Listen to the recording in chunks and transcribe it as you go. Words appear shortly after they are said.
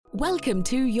Welcome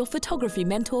to Your Photography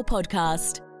Mentor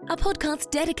podcast, a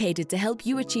podcast dedicated to help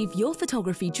you achieve your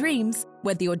photography dreams,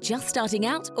 whether you're just starting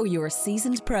out or you're a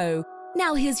seasoned pro.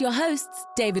 Now here's your hosts,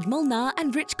 David Molnar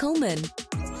and Rich Coleman.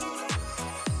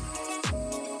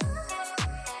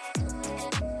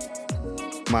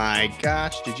 My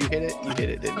gosh, did you hit it? You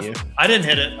hit it, didn't you? I didn't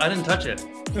hit it. I didn't touch it.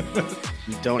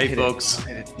 You don't hey, hit folks. it.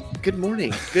 Don't hit it. Good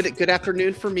morning. Good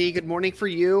afternoon for me. Good morning for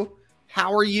you.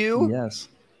 How are you? Yes.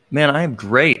 Man, I am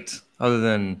great. Other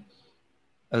than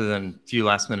a few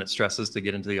last minute stresses to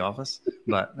get into the office,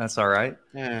 but that's all right.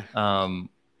 Yeah.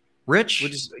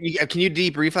 Rich, can you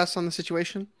debrief us on the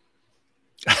situation?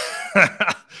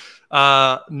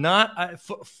 I'm not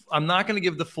going to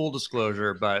give the full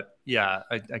disclosure, but yeah,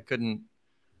 I couldn't.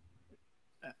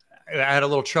 I had a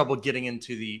little trouble getting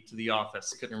into the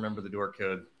office. Couldn't remember the door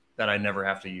code that I never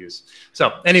have to use.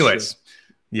 So, anyways,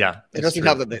 yeah, it doesn't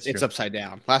help that it's upside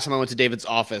down. Last time I went to David's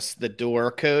office, the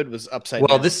door code was upside down.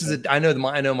 Well, this is I know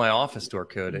my office door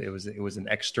code. It was an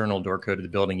external door code of the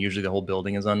building. Usually, the whole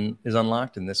building is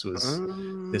unlocked, and this was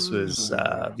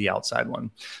the outside one.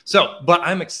 So, but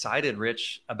I'm excited,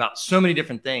 Rich, about so many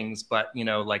different things. But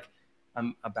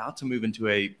I'm about to move into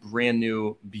a brand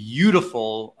new,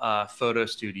 beautiful photo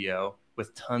studio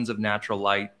with tons of natural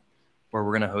light, where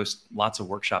we're going to host lots of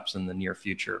workshops in the near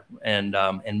future and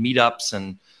meetups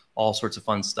and all sorts of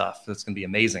fun stuff. That's going to be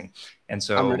amazing. And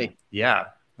so, I'm ready. Yeah,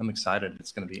 I'm excited.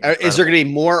 It's going to be incredible. Is there going to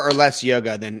be more or less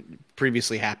yoga than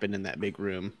previously happened in that big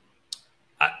room?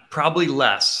 Probably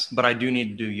less, but I do need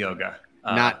to do yoga.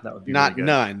 That would be really good.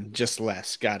 None, just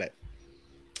less. Got it.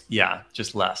 Yeah,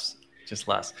 just less.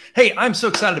 Hey, I'm so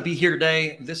excited to be here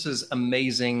today. This is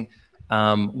amazing.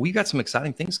 We've got some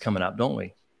exciting things coming up, don't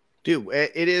we? Dude,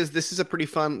 it is. This is a pretty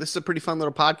fun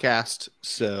little podcast.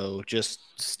 So just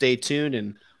stay tuned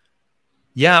and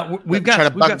try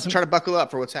to buckle up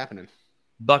for what's happening.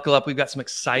 Buckle up. We've got some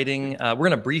exciting. We're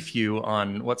going to brief you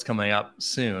on what's coming up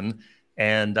soon,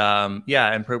 and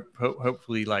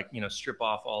hopefully strip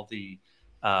off all the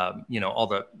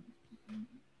the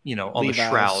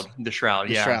shroud. The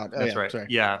shroud. That's right. Sorry.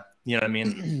 Yeah. You know what I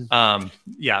mean?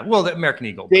 Well, the American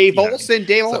Eagle. Dave Olson.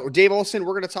 Dave Olson,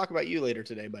 we're going to talk about you later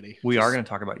today, buddy. We are going to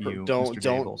talk about you.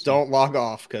 Don't log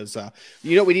off because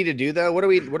you know what we need to do though. What do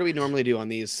we normally do on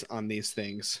these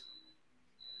things?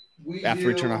 After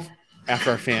we turn off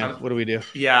after our fan, what do we do?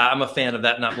 Yeah, I'm a fan of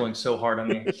that not blowing so hard on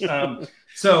me.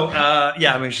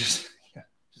 Just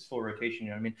full rotation.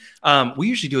 You know what I mean? We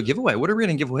usually do a giveaway. What are we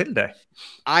going to give away today?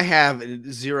 I have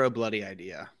zero bloody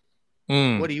idea.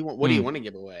 What do you want? What do you want to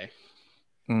give away?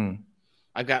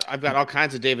 I've got all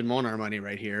kinds of David Molnar money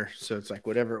right here, so it's like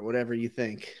whatever you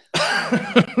think.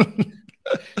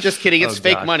 Just kidding. It's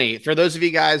fake money. For those of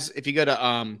you guys, if you go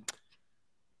to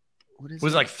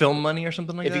was it like film money or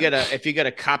something like that? If you go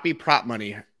to copy prop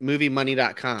money,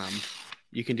 moviemoney.com,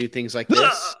 you can do things like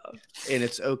this, and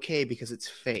it's okay because it's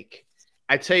fake.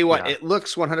 I tell you what, It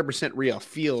looks 100% real,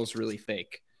 feels really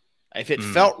fake. If it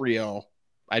felt real,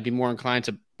 I'd be more inclined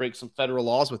to break some federal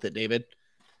laws with it, David.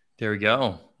 There we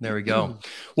go.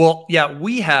 Well, yeah,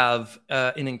 we have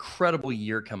an incredible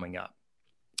year coming up.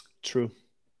 True.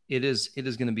 It is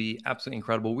going to be absolutely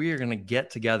incredible. We are going to get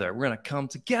together. We're going to come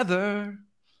together.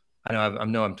 I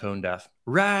know I'm tone deaf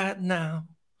right now.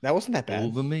 That wasn't that bad.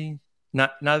 Over me.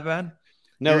 Not bad.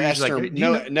 No Esther.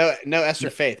 No Esther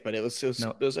Faith, but it was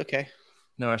okay.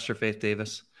 No Esther Faith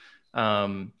Davis.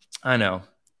 I know.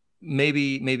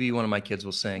 Maybe one of my kids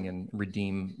will sing and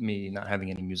redeem me not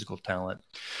having any musical talent.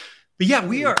 But yeah,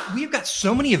 we've got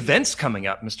so many events coming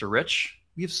up, Mr. Rich.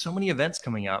 We have so many events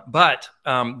coming up, but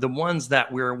the ones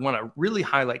that we want to really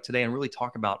highlight today and really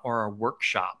talk about are our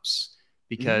workshops,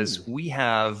 because we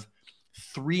have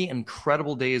 3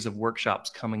 incredible days of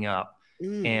workshops coming up,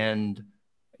 and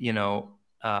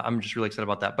I'm just really excited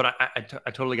about that. But I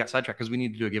totally got sidetracked because we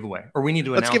need to do a giveaway, or we need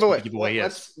to announce what the giveaway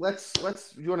is. Let's.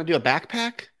 Do you want to do a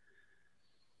backpack?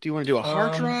 Do you want to do a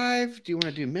hard drive? Do you want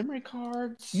to do memory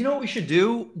cards? You know what we should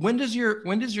do? When does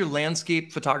your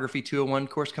Landscape Photography 201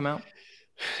 course come out?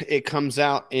 It comes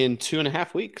out in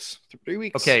 2.5 weeks, 3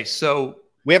 weeks. Okay, so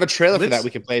we have a trailer for that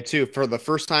we can play too for the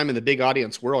first time in the big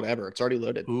audience world ever. It's already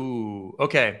loaded. Ooh,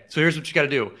 okay. So here's what you got to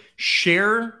do: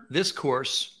 share this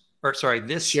course, share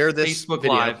this Facebook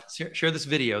video. Live. Share this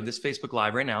video, this Facebook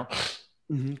Live right now.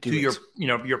 To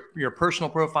your personal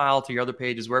profile, to your other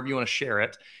pages, wherever you want to share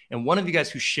it. And one of you guys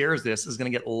who shares this is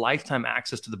going to get lifetime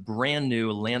access to the brand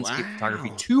new Landscape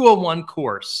Photography 201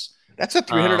 course. That's a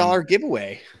 $300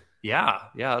 giveaway. Yeah,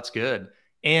 that's good.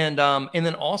 And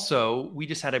then also we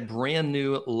just had a brand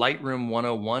new Lightroom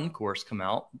 101 course come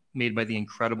out, made by the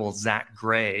incredible Zach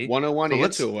Gray. 101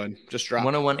 and 201 just dropped.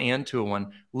 101 and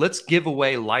 201. Let's give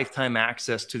away lifetime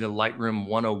access to the Lightroom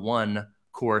 101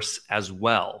 course as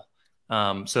well.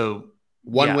 So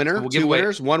one winner, we'll two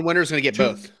winners. One winner is going to get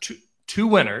both. Two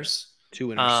winners. Two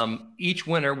winners. Each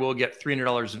winner will get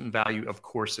 $300 in value of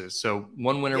courses. So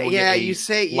one winner will get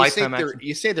lifetime access.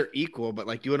 You say they're equal, but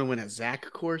like, do you want to win a Zach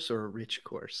course or a Rich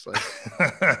course? Like,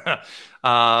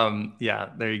 yeah,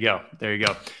 there you go.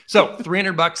 So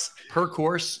 $300 per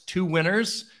course, two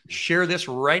winners. Share this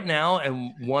right now,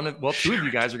 and two of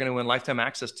you guys are going to win lifetime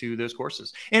access to those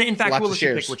courses. And in fact, we'll let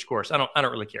you pick which course. I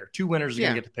don't really care. Two winners are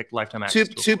going to get to pick lifetime access.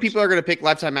 Two people are going to pick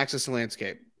lifetime access to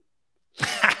landscape. There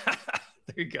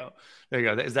you go.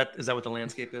 Is that what the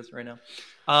landscape is right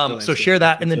now? So share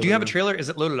that, and then do you have a trailer? Is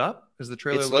it loaded up? Is the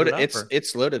trailer loaded up?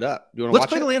 It's loaded up. Do you want to watch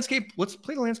play the landscape? Let's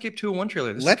play the Landscape 201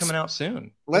 trailer. This is coming out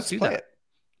soon. Let's play it.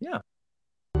 Yeah.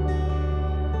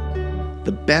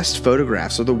 The best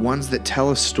photographs are the ones that tell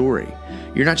a story.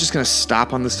 You're not just going to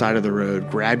stop on the side of the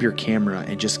road, grab your camera,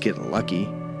 and just get lucky.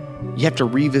 You have to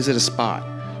revisit a spot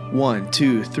 1,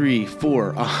 2, 3,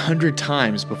 4, 100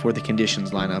 times before the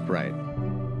conditions line up right.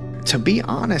 To be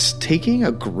honest, taking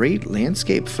a great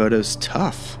landscape photo is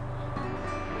tough.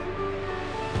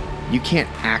 You can't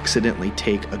accidentally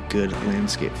take a good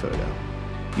landscape photo.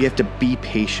 You have to be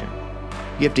patient.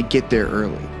 You have to get there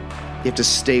early. You have to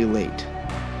stay late.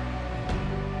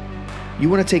 You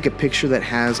want to take a picture that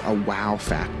has a wow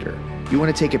factor. You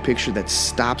want to take a picture that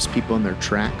stops people in their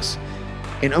tracks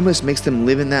and almost makes them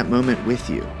live in that moment with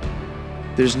you.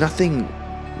 There's nothing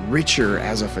richer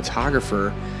as a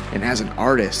photographer and as an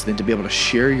artist than to be able to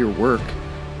share your work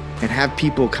and have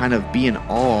people kind of be in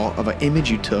awe of an image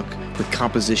you took with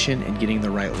composition and getting the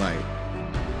right light.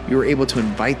 You were able to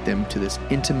invite them to this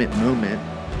intimate moment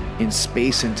in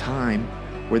space and time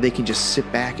where they can just sit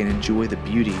back and enjoy the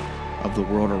beauty of the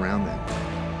world around them.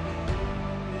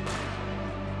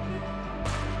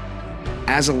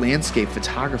 As a landscape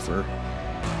photographer,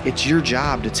 it's your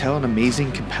job to tell an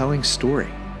amazing, compelling story.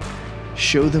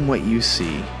 Show them what you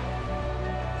see.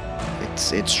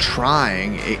 It's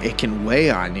trying, it can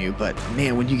weigh on you, but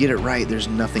man, when you get it right, there's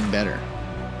nothing better.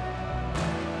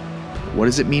 What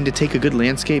does it mean to take a good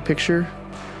landscape picture?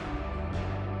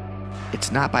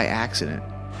 It's not by accident,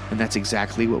 and that's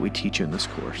exactly what we teach in this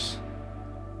course.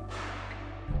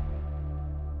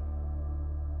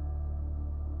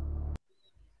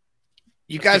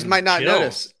 You guys might not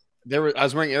notice, I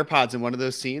was wearing AirPods in one of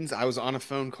those scenes. I was on a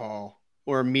phone call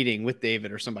or a meeting with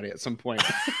David or somebody at some point.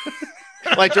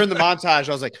 Like during the montage,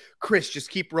 I was like, Chris, just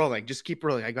keep rolling.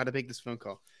 I got to make this phone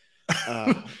call.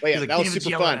 But yeah, that was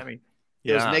super fun.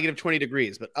 It was negative 20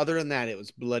 degrees, but other than that, it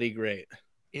was bloody great.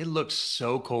 It looked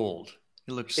so cold.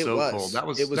 Cold. That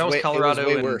was Colorado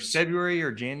in February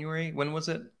or January. When was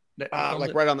it?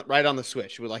 Like right on the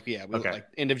switch. Like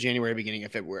end of January, beginning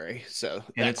of February. So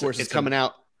that course is coming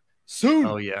out soon.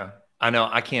 Oh yeah, I know.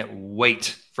 I can't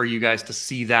wait for you guys to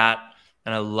see that.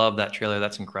 And I love that trailer.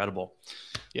 That's incredible.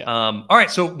 Yeah. All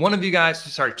right. So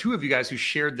two of you guys who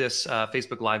shared this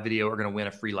Facebook Live video are going to win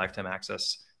a free lifetime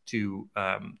access to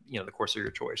the course of your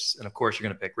choice. And of course, you're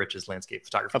going to pick Rich's Landscape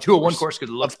Photography 201 course.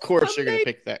 Of course, you're going to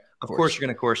pick that. Of course, you're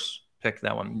going to pick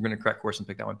that one. You're going to correct course and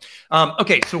pick that one.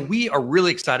 Okay. So we are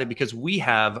really excited because we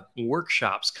have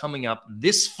workshops coming up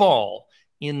this fall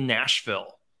in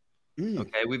Nashville.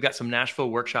 Okay. We've got some Nashville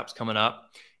workshops coming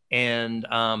up. And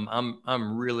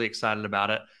I'm really excited about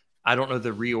it. I don't know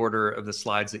the reorder of the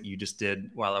slides that you just did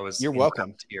while I was. You're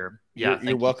welcome. Here. Yeah,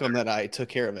 you're welcome that I took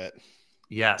care of it.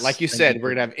 Yes, like you said,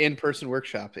 we're gonna have in-person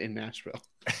workshop in Nashville.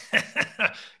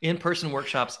 In-person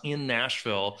workshops in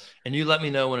Nashville, and you let me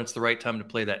know when it's the right time to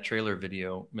play that trailer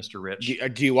video, Mr. Rich.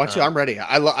 Do you want to? I'm ready.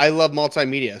 I love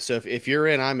multimedia, so if you're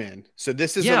in, I'm in. So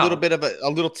this is a little bit of a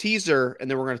little teaser,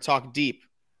 and then we're going to talk deep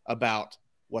about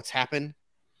what's happened.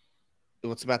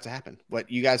 What's about to happen,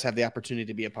 what you guys have the opportunity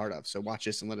to be a part of. So watch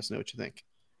this and let us know what you think.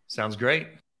 Sounds great.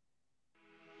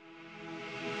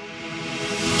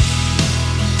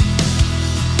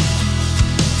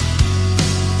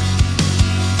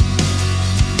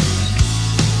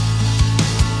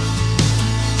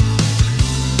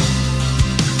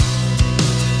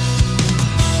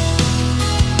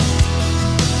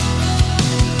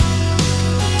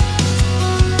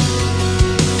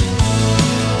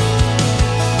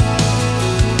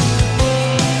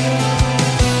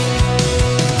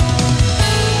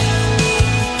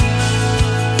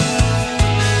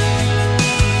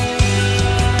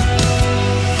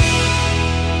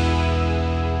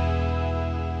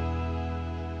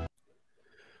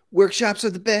 Workshops are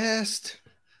the best.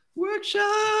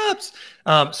 Workshops.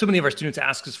 So many of our students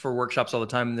ask us for workshops all the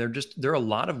time, and they're a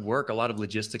lot of work, a lot of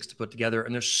logistics to put together,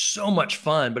 and they're so much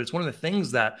fun. But it's one of the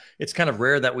things that it's kind of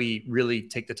rare that we really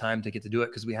take the time to get to do it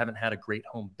because we haven't had a great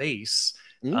home base,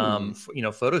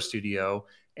 photo studio,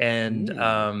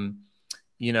 and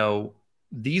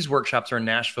these workshops are in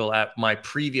Nashville at my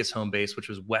previous home base, which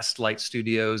was Westlight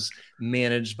Studios,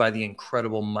 managed by the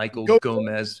incredible Michael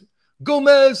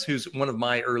Gomez, who's one of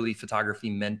my early photography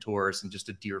mentors and just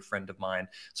a dear friend of mine.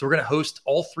 So we're going to host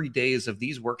all 3 days of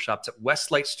these workshops at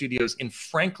Westlight Studios in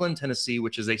Franklin, Tennessee,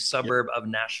 which is a suburb of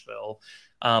Nashville.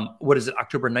 What is it?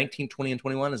 October 19, 20, and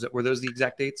 21? Were those the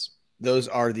exact dates? Those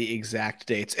are the exact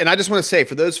dates. And I just want to say,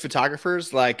 for those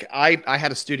photographers, like I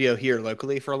had a studio here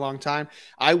locally for a long time.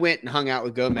 I went and hung out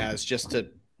with Gomez just to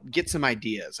get some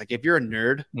ideas. Like if you're a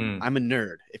nerd, I'm a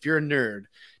nerd. If you're a nerd,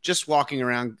 just walking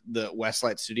around the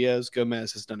Westlight Studios,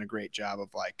 Gomez has done a great job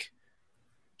of like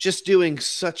just doing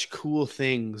such cool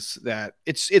things that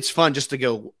it's fun just to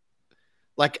go.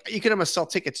 Like you can almost sell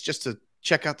tickets just to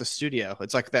check out the studio.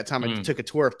 It's like that time I took a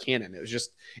tour of Canon.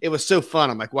 It was so fun.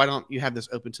 I'm like, why don't you have this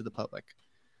open to the public?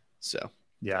 So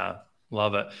yeah,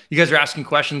 love it. You guys are asking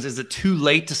questions. Is it too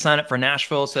late to sign up for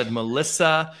Nashville? Said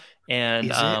Melissa.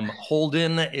 And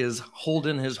Holden is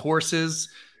holding his horses,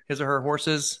 her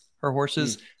horses. She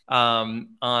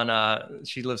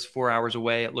lives 4 hours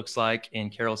away, it looks like.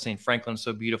 And Carol is saying Franklin's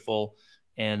so beautiful.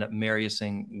 And Mary is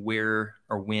saying, where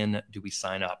or when do we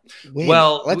sign up?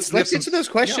 Well, let's answer those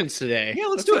questions today. Yeah,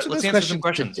 let's do it. Let's answer some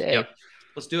questions. Yeah,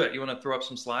 let's do it. You want to throw up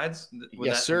some slides?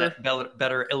 Yes, sir. That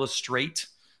better illustrate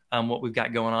what we've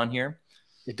got going on here.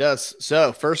 It does.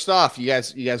 So first off, you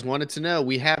guys wanted to know,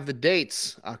 we have the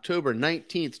dates, October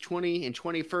 19th, 20 and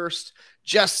 21st,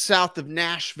 just south of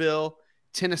Nashville,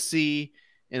 Tennessee,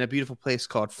 in a beautiful place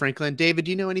called Franklin. David,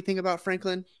 do you know anything about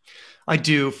Franklin? I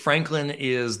do. Franklin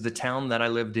is the town that I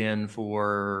lived in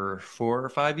for 4 or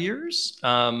 5 years.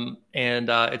 And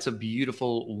it's a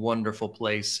beautiful, wonderful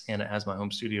place. And it has my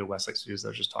home studio, Westlight Studios, that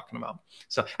I was just talking about.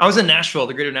 So I was in Nashville,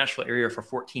 the greater Nashville area, for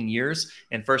 14 years.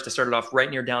 And first I started off right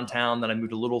near downtown. Then I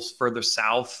moved a little further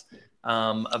south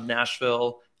of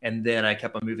Nashville. And then I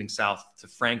kept on moving south to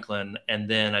Franklin. And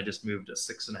then I just moved a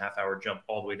 6.5-hour jump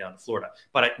all the way down to Florida.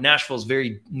 But Nashville is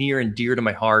very near and dear to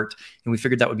my heart. And we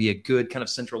figured that would be a good kind of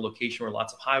central location where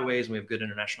lots of highways. We have a good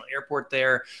international airport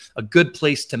there, a good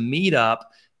place to meet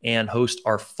up and host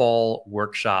our fall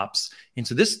workshops. And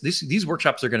so these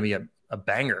workshops are going to be a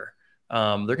banger.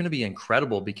 They're going to be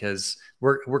incredible because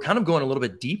we're kind of going a little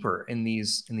bit deeper in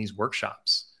these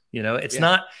workshops. It's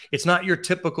not your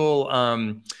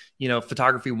typical,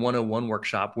 photography 101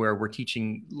 workshop where we're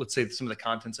teaching, let's say, some of the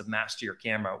contents of Master Your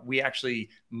Camera. We actually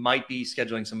might be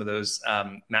scheduling some of those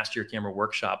Master Your Camera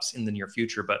workshops in the near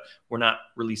future, but we're not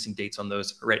releasing dates on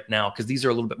those right now because these are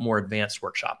a little bit more advanced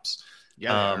workshops.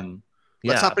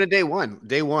 Let's hop into day one.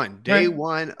 Day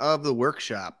one of the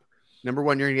workshop. Number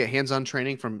one, you're going to get hands-on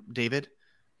training from David,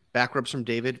 back rubs from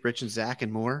David, Rich and Zach,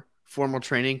 and more. Formal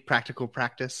training, practical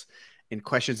practice, and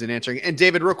questions and answering. And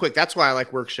David, real quick, that's why I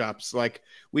like workshops. Like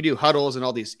we do huddles and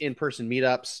all these in-person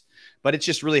meetups, but it's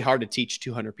just really hard to teach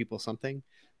 200 people something.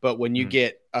 But when you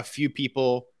get a few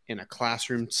people in a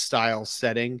classroom style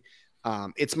setting,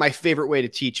 it's my favorite way to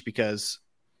teach because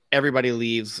everybody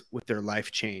leaves with their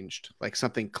life changed. Like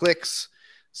something clicks,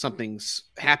 something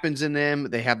happens in them.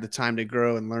 They have the time to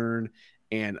grow and learn,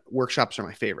 and workshops are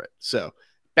my favorite. So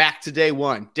back to day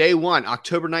one. Day one,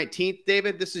 October 19th.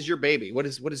 David, this is your baby. What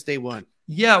is day one?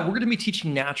 Yeah, we're going to be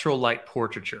teaching natural light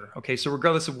portraiture. Okay, so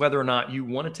regardless of whether or not you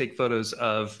want to take photos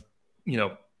of,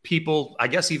 people, I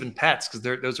guess even pets, because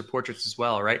those are portraits as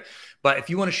well, right? But if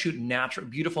you want to shoot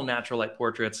beautiful natural light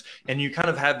portraits, and you kind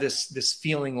of have this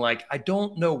feeling like, I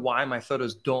don't know why my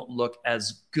photos don't look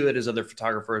as good as other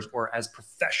photographers or as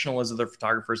professional as other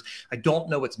photographers. I don't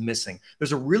know what's missing.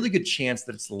 There's a really good chance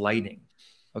that it's lighting.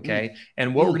 Okay.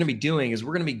 And what we're going to be doing is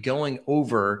we're going to be going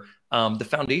over the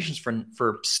foundations for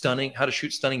how to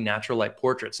shoot stunning natural light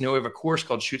portraits. We have a course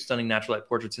called Shoot Stunning Natural Light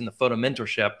Portraits in the Photo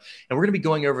Mentorship. And we're going to be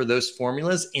going over those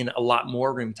formulas in a lot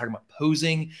more. We're going to be talking about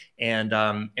posing and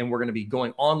we're going to be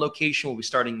going on location. We'll be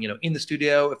starting, in the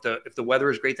studio. If the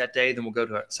weather is great that day, then we'll go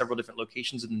to several different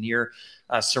locations in the near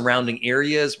surrounding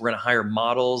areas. We're going to hire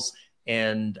models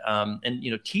and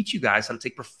teach you guys how to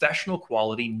take professional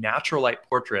quality natural light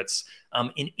portraits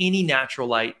in any natural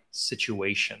light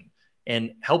situation.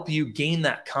 and help you gain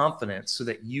that confidence so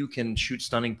that you can shoot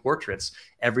stunning portraits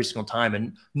every single time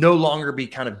and no longer be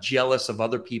kind of jealous of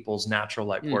other people's natural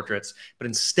light portraits, but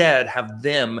instead have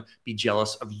them be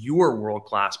jealous of your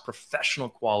world-class, professional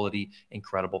quality,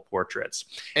 incredible portraits.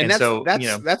 And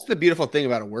that's the beautiful thing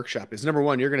about a workshop is, number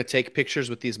one, you're going to take pictures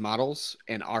with these models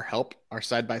and our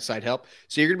side-by-side help.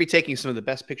 So you're going to be taking some of the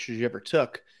best pictures you ever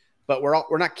took, but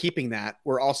we're not keeping that.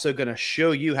 We're also going to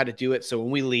show you how to do it. So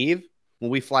when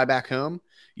we fly back home,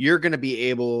 you're going to be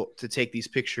able to take these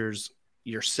pictures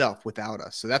yourself without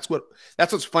us. So that's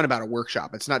what's fun about a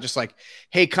workshop. It's not just like,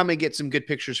 hey, come and get some good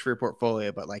pictures for your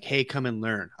portfolio, but like, hey, come and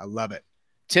learn. I love it.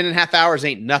 10.5 hours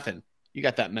ain't nothing. You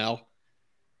got that, Mel.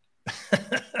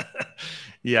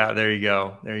 Yeah, there you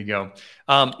go.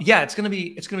 Yeah, it's gonna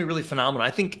be really phenomenal.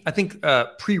 I think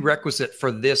prerequisite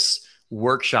for this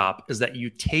workshop is that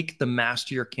you take the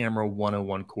Master Your Camera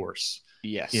 101 course.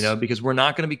 Yes. Because we're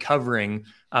not going to be covering,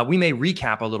 we may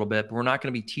recap a little bit, but we're not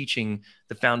going to be teaching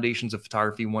the foundations of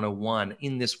photography 101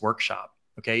 in this workshop.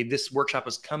 Okay. This workshop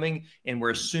is coming, and we're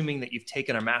assuming that you've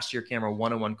taken our Master Your Camera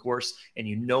 101 course and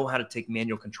you know how to take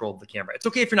manual control of the camera. It's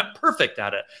okay if you're not perfect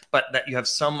at it, but that you have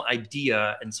some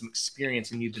idea and some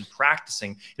experience and you've been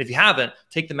practicing. And if you haven't,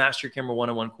 take the Master Your Camera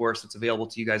 101 course that's available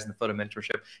to you guys in the Photo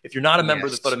Mentorship. If you're not a member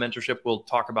of the Photo Mentorship, we'll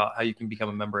talk about how you can become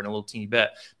a member in a little teeny bit.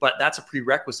 But that's a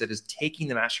prerequisite, is taking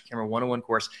the Master Your Camera 101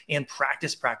 course and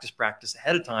practice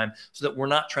ahead of time so that we're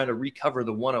not trying to recover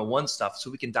the 101 stuff,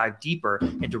 so we can dive deeper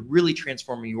into really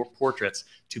transforming your portraits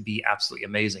to be absolutely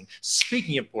amazing.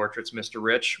 Speaking of portraits, Mr.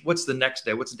 Rich, what's the next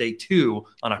day? What's day 2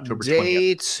 on October 20th?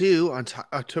 Day 2 on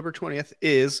October 20th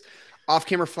is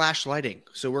off-camera flash lighting.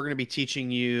 So we're going to be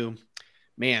teaching you,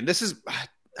 man,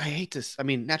 I hate this. I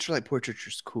mean, natural light portraiture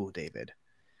is cool, David.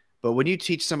 But when you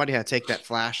teach somebody how to take that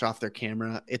flash off their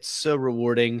camera, it's so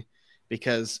rewarding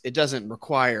because it doesn't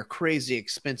require crazy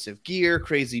expensive gear,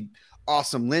 crazy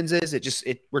awesome lenses.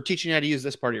 We're teaching you how to use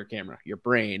this part of your camera, your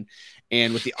brain.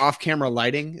 And with the off-camera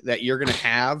lighting that you're going to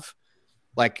have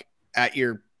like at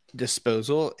your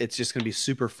disposal, it's just going to be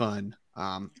super fun.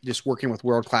 Just working with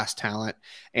world-class talent,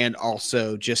 and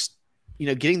also just,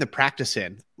 getting the practice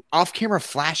in. Off-camera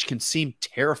flash can seem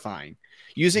terrifying.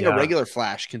 Using a regular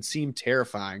flash can seem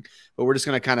terrifying, but we're just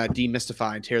going to kind of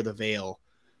demystify and tear the veil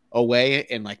away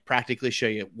and like practically show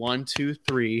you 1, 2,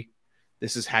 3.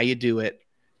 This is how you do it.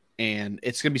 And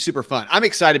it's going to be super fun. I'm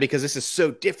excited because this is so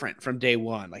different from day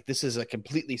 1. Like, this is a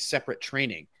completely separate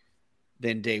training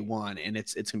than day 1. And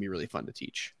it's going to be really fun to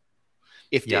teach.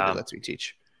 If David lets me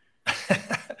teach.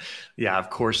 Yeah, of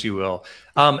course you will.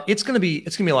 It's going to be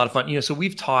a lot of fun. So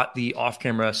we've taught the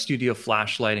off-camera studio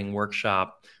flashlighting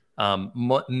workshop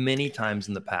many times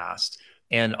in the past.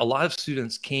 And a lot of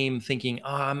students came thinking,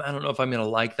 I don't know if I'm going to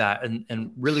like that.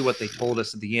 And really what they told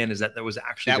us at the end is that was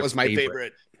actually my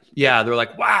favorite. Yeah, they're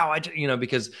like, wow,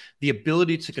 because the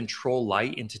ability to control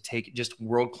light and to take just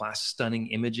world-class stunning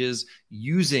images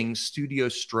using studio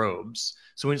strobes.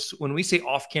 So when we say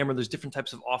off-camera, there's different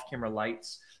types of off-camera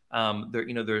lights.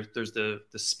 There's the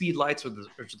speed lights, or the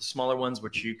smaller ones,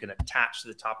 which you can attach to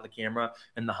the top of the camera,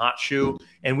 and the hot shoe.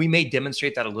 And we may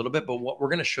demonstrate that a little bit, but what we're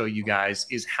going to show you guys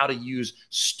is how to use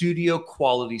studio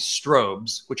quality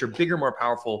strobes, which are bigger, more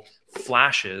powerful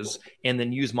flashes, and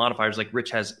then use modifiers like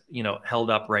Rich has, held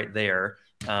up right there.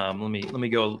 Let me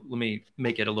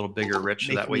make it a little bigger, Rich,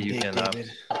 so that way you can.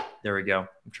 There we go.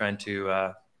 I'm trying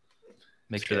to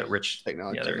make sure that Rich.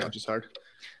 Technology's hard.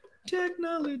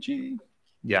 Technology.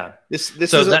 Yeah. This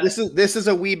is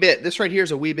a wee bit. This right here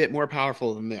is a wee bit more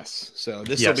powerful than this. So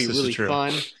this will be really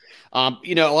fun. A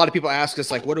lot of people ask us,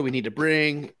 like, what do we need to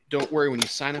bring? Don't worry, when you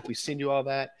sign up, we send you all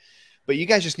that. But you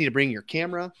guys just need to bring your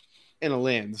camera and a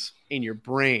lens in your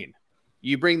brain.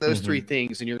 You bring those 3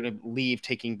 things, and you're going to leave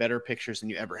taking better pictures than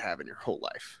you ever have in your whole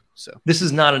life. So this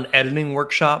is not an editing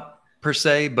workshop per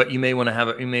se, but you may want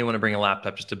to bring a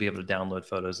laptop just to be able to download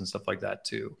photos and stuff like that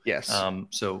too. Yes.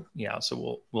 So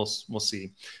we'll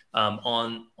see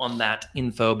on that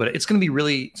info, but it's going to be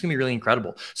really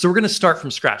incredible. So we're going to start from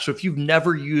scratch. So if you've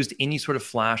never used any sort of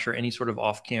flash or any sort of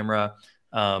off-camera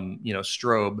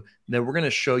strobe, then we're going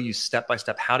to show you step by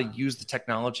step how to use the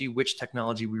technology, which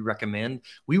technology we recommend.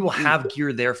 We will have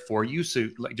gear there for you. So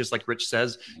just like Rich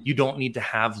says, you don't need to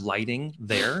have lighting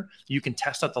there. You can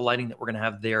test out the lighting that we're going to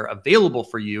have there available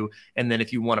for you. And then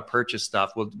if you want to purchase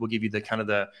stuff, we'll give you the kind of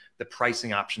the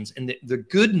pricing options. And the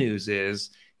good news is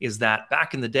is that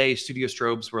back in the day, studio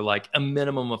strobes were like a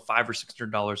minimum of $500 or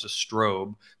 $600 a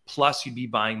strobe. Plus, you'd be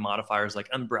buying modifiers like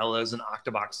umbrellas and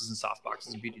octaboxes and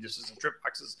softboxes and beauty discs and strip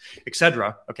boxes,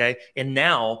 etc. Okay, and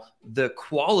now the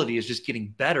quality is just getting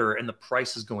better and the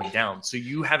price is going down. So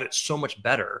you have it so much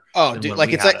better. Oh, dude,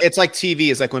 like it's like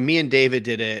TV. It's like when me and David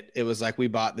did it. It was like we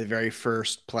bought the very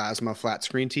first plasma flat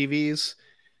screen TVs.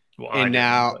 Well,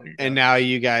 and now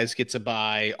you guys get to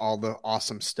buy all the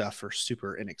awesome stuff for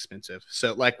super inexpensive.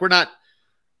 So like we're not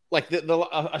like a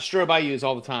strobe I use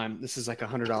all the time. This is like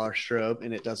 $100 strobe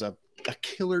and it does a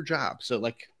killer job. So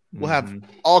like we'll have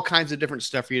all kinds of different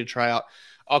stuff for you to try out,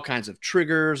 all kinds of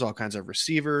triggers, all kinds of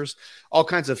receivers, all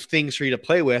kinds of things for you to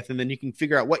play with. And then you can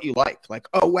figure out what you like. Like,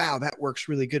 oh, wow, that works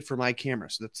really good for my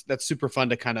camera. So that's super fun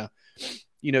to kind of,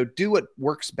 do what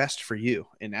works best for you.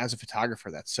 And as a photographer,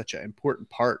 that's such an important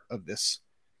part of this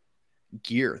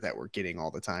gear that we're getting all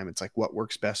the time. It's like what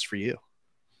works best for you.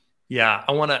 Yeah,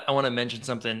 I want to mention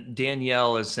something.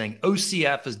 Danielle is saying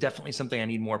OCF is definitely something I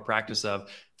need more practice of.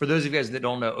 For those of you guys that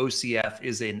don't know, OCF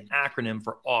is an acronym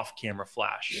for off-camera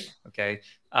flash. Okay,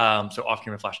 so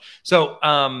off-camera flash. So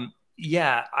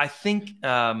yeah, I think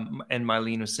and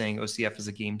Mylene was saying OCF is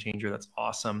a game changer. That's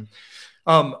awesome.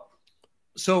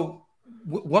 So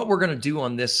what we're going to do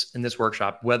in this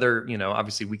workshop, whether,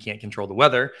 obviously we can't control the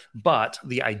weather, but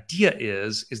the idea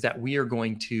is that we are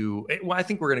going to, well, I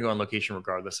think we're going to go on location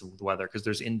regardless of the weather, because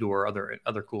there's indoor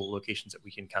other cool locations that we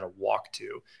can kind of walk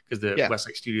to, because the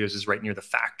Westlake Studios is right near the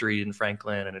factory in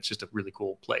Franklin, and it's just a really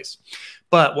cool place.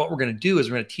 But what we're going to do is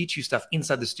we're going to teach you stuff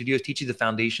inside the studios, teach you the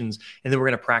foundations, and then we're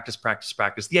going to practice.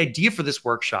 The idea for this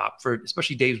workshop, for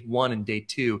especially days 1 and day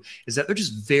 2, is that they're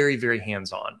just very, very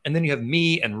hands-on. And then you have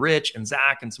me and Rich and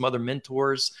Zach and some other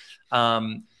mentors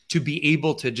to be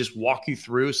able to just walk you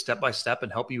through step by step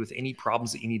and help you with any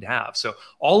problems that you need to have. So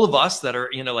all of us that are,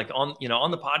 like on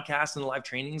the podcast and the live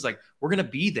trainings, like we're going to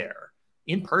be there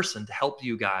in person to help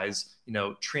you guys,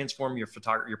 transform your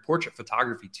portrait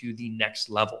photography to the next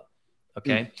level.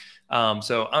 Okay.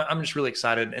 So I'm just really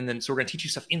excited. And then, so we're going to teach you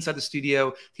stuff inside the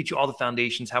studio, teach you all the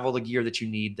foundations, have all the gear that you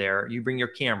need there. You bring your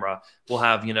camera. We'll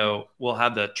have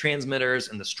the transmitters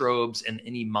and the strobes and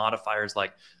any modifiers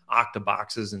like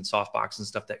octaboxes and softboxes and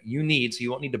stuff that you need. So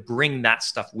you won't need to bring that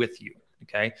stuff with you.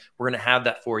 Okay. We're going to have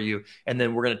that for you. And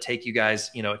then we're going to take you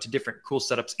guys, to different cool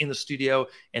setups in the studio,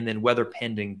 and then weather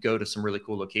pending, go to some really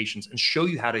cool locations and show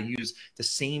you how to use the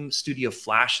same studio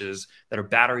flashes that are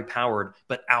battery powered,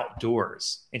 but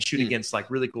outdoors, and shoot against like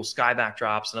really cool sky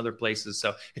backdrops and other places.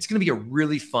 So it's going to be a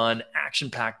really fun,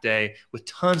 action-packed day with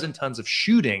tons and tons of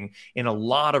shooting and a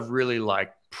lot of really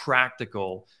like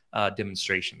practical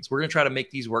demonstrations. We're going to try to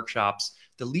make these workshops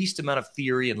the least amount of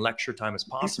theory and lecture time as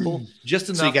possible, just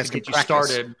enough to get you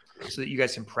started so that you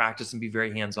guys can practice and be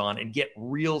very hands-on and get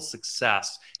real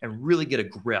success and really get a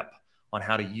grip on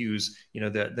how to use,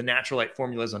 the natural light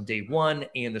formulas on day 1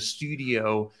 and the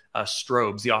studio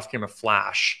strobes, the off-camera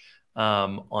flash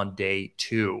on day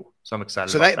 2. So I'm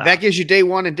excited about that. That gives you day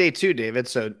 1 and day 2, David.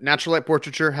 So natural light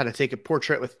portraiture, how to take a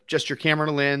portrait with just your camera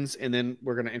and a lens. And then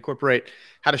we're going to incorporate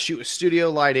how to shoot with studio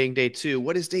lighting, day 2.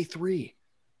 What is day 3?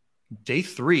 Day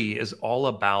 3 is all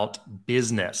about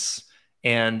business.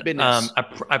 And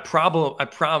I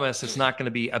promise it's not going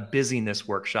to be a busyness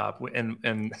workshop.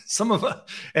 And some of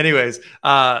anyways,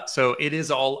 so it is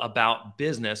all about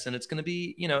business, and it's going to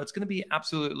be, it's going to be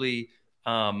absolutely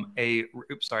I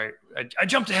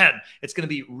jumped ahead. It's going to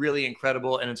be really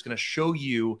incredible, and it's going to show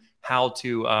you how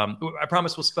to I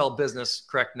promise we'll spell business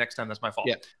correct next time. That's my fault.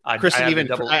 Yeah. Kristen,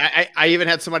 I even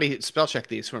had somebody spell check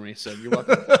these for me, so you're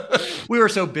welcome. We were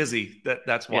so busy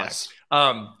that's why. Yes.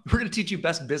 We're going to teach you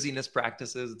best busyness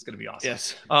practices. It's going to be awesome.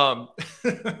 Yes. I know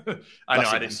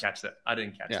I didn't catch that.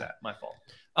 That. My fault.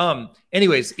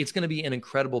 Anyways, it's going to be an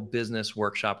incredible business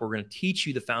workshop. We're going to teach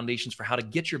you the foundations for how to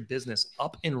get your business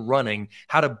up and running,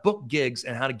 how to book gigs,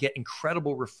 and how to get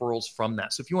incredible referrals from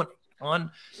that. So if you want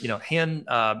on,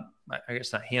 I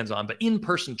guess not hands-on, but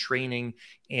in-person training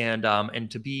and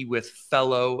to be with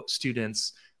fellow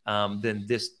students, then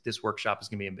this workshop is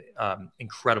going to be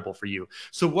incredible for you.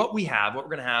 So what we're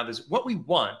going to have is what we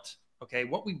want. Okay.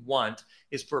 What we want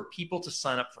is for people to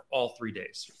sign up for all 3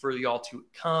 days, for y'all to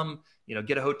come,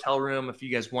 get a hotel room. If you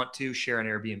guys want to share an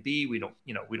Airbnb, we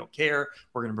don't care.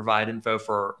 We're going to provide info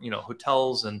for,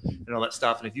 hotels and all that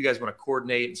stuff. And if you guys want to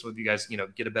coordinate and some of you guys,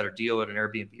 get a better deal at an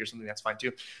Airbnb or something, that's fine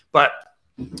too. But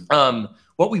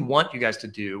what we want you guys to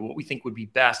do, what we think would be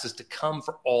best, is to come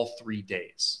for all 3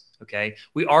 days. Okay.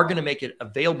 We are going to make it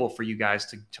available for you guys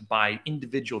to buy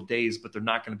individual days, but it's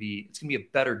going to be a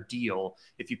better deal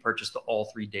if you purchase the all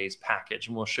 3 days package.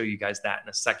 And we'll show you guys that in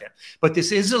a second. But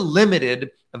this is a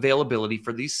limited availability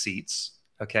for these seats.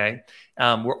 Okay.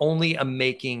 We're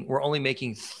only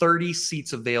making 30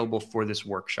 seats available for this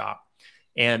workshop.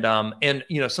 And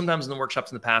sometimes in the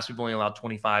workshops in the past, we've only allowed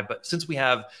 25, but since we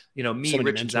have, me,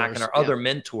 Rich, and Zach, and our other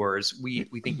mentors, we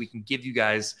think we can give you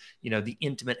guys, the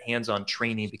intimate hands-on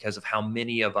training because of how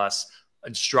many of us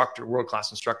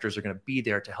world-class instructors are going to be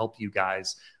there to help you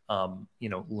guys,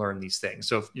 learn these things.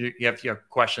 So if you have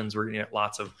questions, we're going to get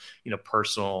lots of,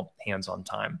 personal hands-on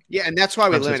time. Yeah. And that's why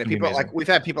we limit it. People we've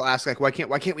had people ask why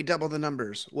can't we double the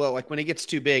numbers? Well, when it gets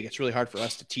too big, it's really hard for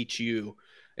us to teach you.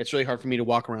 It's really hard for me to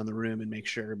walk around the room and make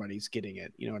sure everybody's getting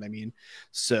it. You know what I mean?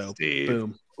 So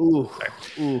boom. Ooh.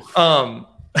 I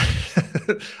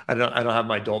don't have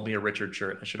my Don't Be a Richard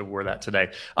shirt. I should have wore that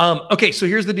today. Okay. So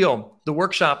here's the deal. The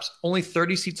workshop's only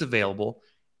 30 seats available,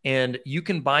 and you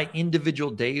can buy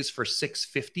individual days for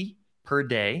 $650 per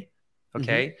day.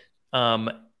 Okay.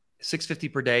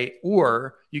 $650 per day,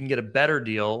 or you can get a better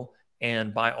deal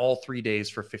and buy all 3 days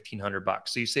for $1,500.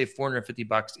 So you save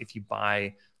 $450 if you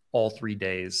buy all 3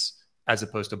 days as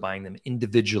opposed to buying them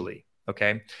individually.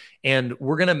 Okay. And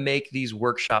we're going to make these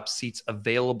workshop seats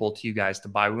available to you guys to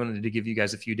buy. We wanted to give you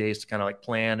guys a few days to kind of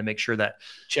plan and make sure that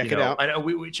check it out. I know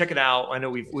we check it out. I know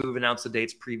we've announced the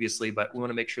dates previously, but we want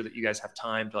to make sure that you guys have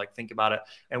time to think about it.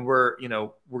 And we're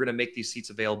going to make these seats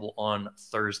available on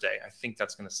Thursday. I think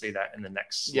that's going to say that in the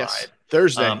next slide. Yes,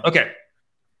 Thursday. Okay.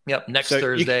 Yep. Next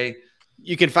Thursday.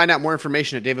 You can find out more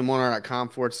information at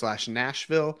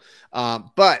davidmolnar.com/Nashville.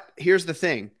 But here's the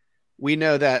thing. We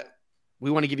know that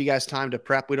we want to give you guys time to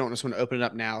prep. We don't just want to open it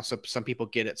up now. So some people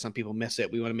get it. Some people miss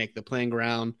it. We want to make the playing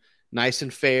ground nice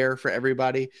and fair for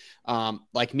everybody.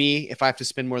 Like me, if I have to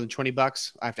spend more than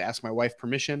 $20, I have to ask my wife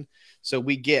permission. So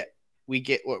we get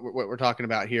what we're talking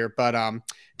about here. But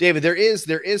David, there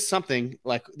is something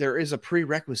there is a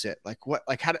prerequisite.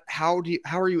 How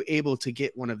are you able to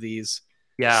get one of these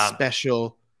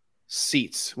special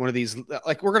seats? One of these,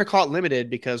 we're going to call it limited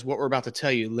because what we're about to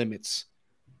tell you limits.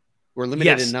 We're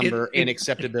limited in number and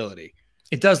acceptability.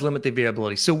 It does limit the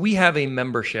availability. So we have a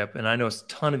membership, and I know a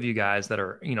ton of you guys that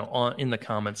are, in the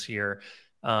comments here.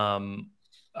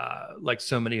 Like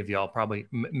so many of y'all, probably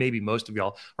maybe most of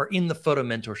y'all are in the Photo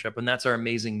Mentorship, and that's our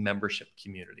amazing membership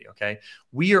community. Okay.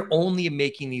 We are only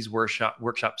making these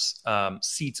workshops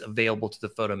seats available to the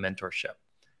Photo Mentorship.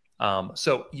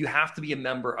 So you have to be a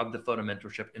member of the Photo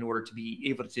Mentorship in order to be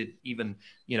able to even,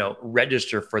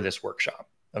 register for this workshop.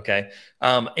 Okay.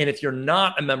 And if you're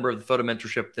not a member of the Photo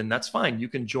Mentorship, then that's fine. You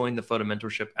can join the Photo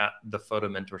Mentorship at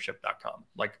thephotomentorship.com.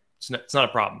 It's not a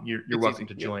problem. You're welcome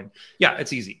to join. Yeah,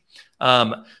 it's easy.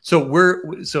 So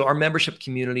our membership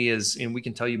community is, and we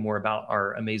can tell you more about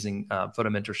our amazing Photo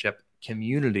Mentorship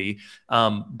community.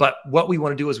 But what we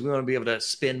want to do is we want to be able to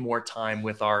spend more time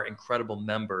with our incredible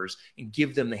members and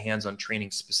give them the hands-on training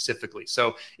specifically.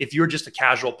 So if you're just a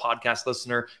casual podcast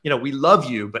listener, we love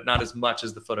you, but not as much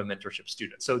as the Photo Mentorship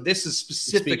student. So this is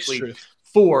specifically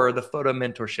for the Photo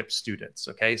Mentorship students.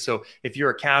 Okay. So if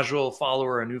you're a casual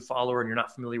follower, a new follower, and you're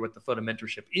not familiar with the Photo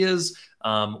Mentorship is,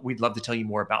 we'd love to tell you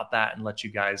more about that and let you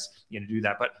guys, do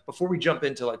that. But before we jump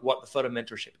into what the Photo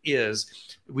Mentorship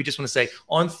is, we just want to say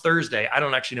on Thursday, I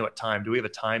don't actually know what time. Do we have a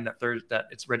time that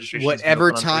it's registration?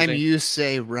 Whatever time you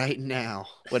say right now,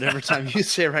 I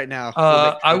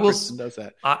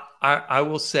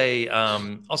will say,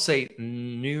 I'll say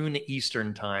noon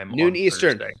Eastern time.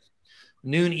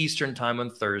 Noon Eastern time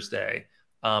on Thursday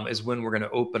is when we're going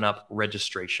to open up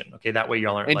registration. Okay, that way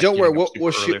y'all aren't. And don't worry,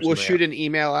 we'll shoot an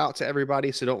email out to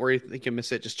everybody, so don't worry if you can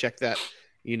miss it. Just check that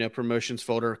promotions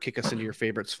folder, kick us into your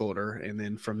favorites folder, and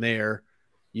then from there,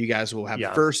 you guys will have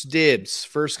first dibs,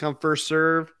 first come, first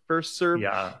serve.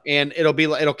 Yeah, and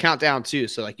it'll count down too,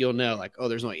 so you'll know oh,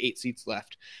 there's only 8 seats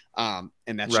left, and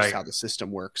that's just how the system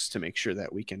works to make sure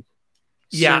that we can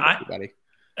serve everybody.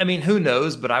 I mean, who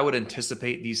knows, but I would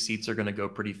anticipate these seats are going to go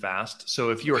pretty fast.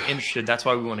 So if you're interested, that's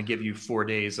why we want to give you 4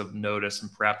 days of notice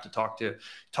and prep to talk to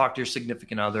your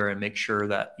significant other and make sure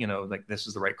that, this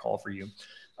is the right call for you.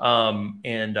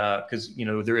 Cause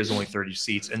there is only 30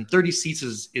 seats, and 30 seats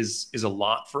is a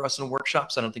lot for us in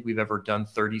workshops. I don't think we've ever done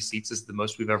 30 seats is the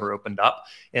most we've ever opened up.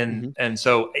 And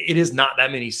so it is not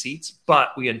that many seats,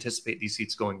 but we anticipate these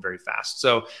seats going very fast.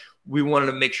 So we wanted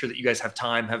to make sure that you guys have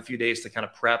a few days to kind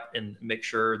of prep and make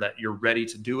sure that you're ready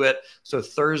to do it. So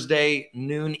Thursday,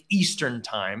 noon Eastern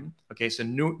time. Okay. So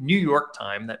New York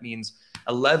time, that means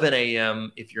 11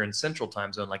 a.m. if you're in Central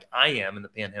Time Zone, like I am in the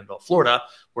Panhandle of Florida,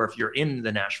 or if you're in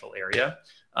the Nashville area,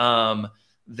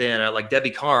 then like Debbie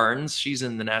Carnes, she's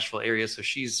in the Nashville area. So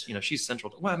she's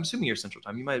Central. Well, I'm assuming you're Central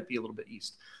Time. You might be a little bit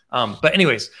East. But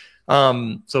anyways,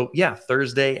 So yeah,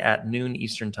 Thursday at noon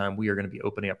Eastern time, we are going to be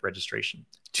opening up registration.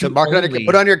 So mark it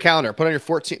put on your calendar. Put on your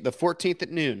 14th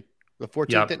at noon. The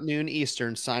 14th at noon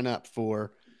Eastern. Sign up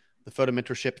for the Photo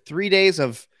Mentorship. 3 days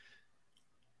of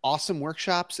awesome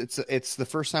workshops. It's the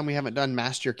first time we haven't done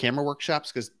master your camera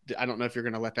workshops because I don't know if you're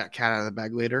going to let that cat out of the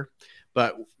bag later.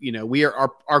 But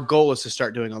our goal is to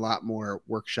start doing a lot more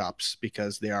workshops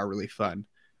because they are really fun.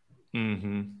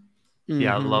 Mm-hmm.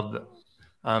 Yeah, I love that.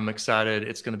 I'm excited.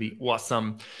 It's going to be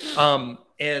awesome.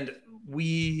 And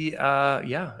we,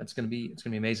 it's going to be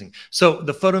amazing. So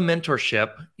the Photo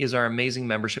Mentorship is our amazing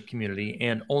membership community,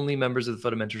 and only members of the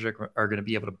Photo Mentorship are going to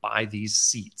be able to buy these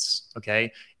seats.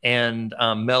 Okay. And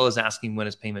Mel is asking when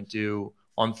is payment due.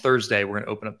 On Thursday, we're going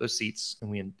to open up those seats,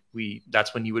 and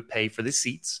that's when you would pay for the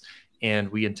seats, and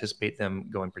we anticipate them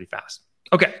going pretty fast.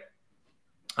 Okay.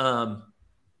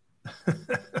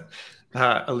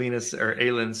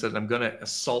 Aylin said, I'm going to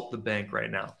assault the bank right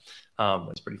now.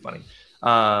 That's pretty funny.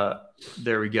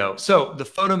 There we go. So the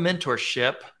Photo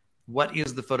Mentorship, what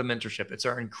is the Photo Mentorship? It's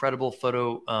our incredible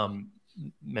photo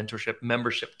mentorship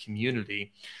membership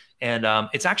community. And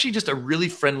it's actually just a really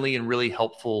friendly and really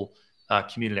helpful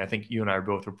community. I think you and I are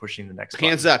both pushing the next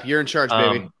Hands up. You're in charge,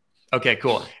 baby. Okay,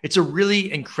 cool. It's a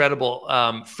really incredible,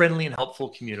 friendly and helpful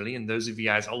community. And those of you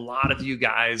guys, a lot of you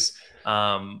guys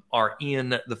are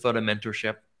in the Photo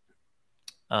Mentorship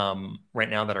right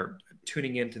now that are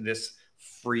tuning into this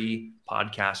free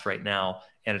podcast right now.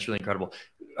 And it's really incredible.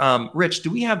 Rich,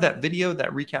 do we have that video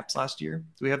that recaps last year?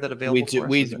 Do we have that available?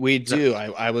 We do.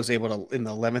 I was able to, in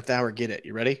the 11th hour, get it.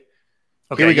 You ready?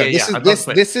 Okay. Here we go. This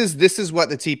is what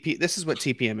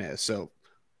TPM is. So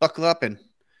buckle up and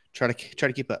try to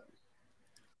keep up.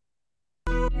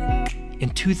 In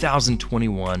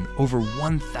 2021, over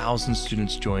 1,000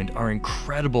 students joined our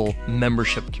incredible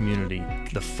membership community,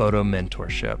 the Photo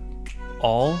Mentorship,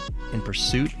 all in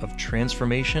pursuit of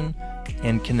transformation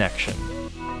and connection.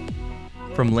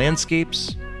 From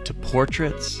landscapes to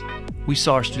portraits, we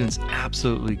saw our students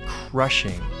absolutely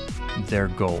crushing their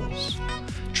goals,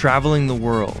 traveling the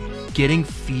world, getting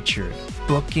featured,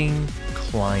 booking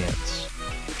clients,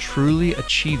 truly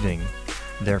achieving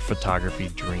their photography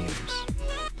dreams.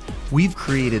 We've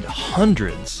created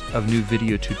hundreds of new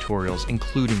video tutorials,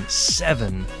 including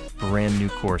 7 brand new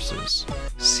courses.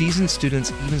 Seasoned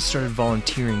students even started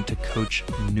volunteering to coach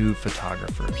new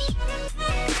photographers.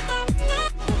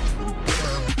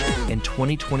 In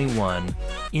 2021,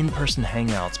 in-person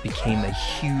hangouts became a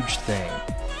huge thing.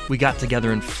 We got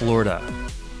together in Florida,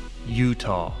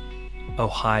 Utah,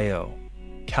 Ohio,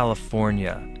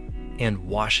 California, and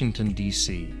Washington,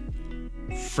 D.C.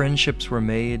 Friendships were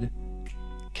made,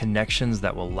 connections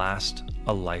that will last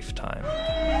a lifetime.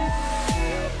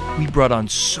 We brought on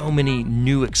so many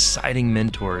new exciting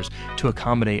mentors to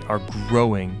accommodate our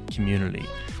growing community.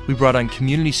 We brought on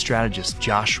community strategist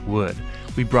Josh Wood.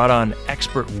 We brought on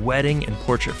expert wedding and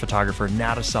portrait photographer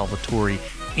Nata Salvatore,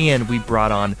 and we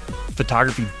brought on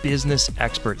photography business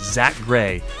expert Zach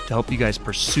Gray to help you guys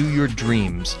pursue your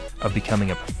dreams of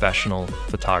becoming a professional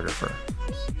photographer.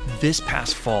 This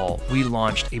past fall, we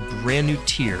launched a brand new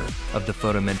tier of the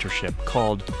Photo Mentorship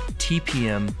called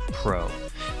TPM Pro.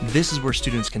 This is where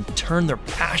students can turn their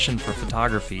passion for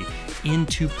photography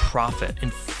into profit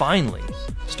and finally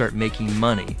start making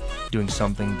money doing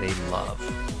something they love.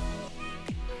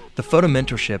 The Photo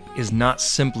Mentorship is not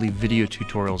simply video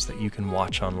tutorials that you can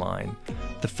watch online.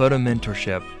 The Photo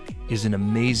Mentorship is an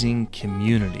amazing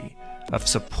community of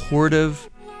supportive,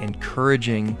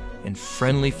 encouraging, and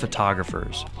friendly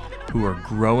photographers who are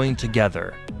growing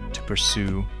together to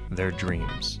pursue their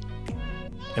dreams.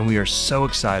 And we are so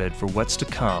excited for what's to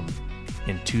come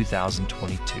in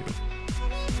 2022.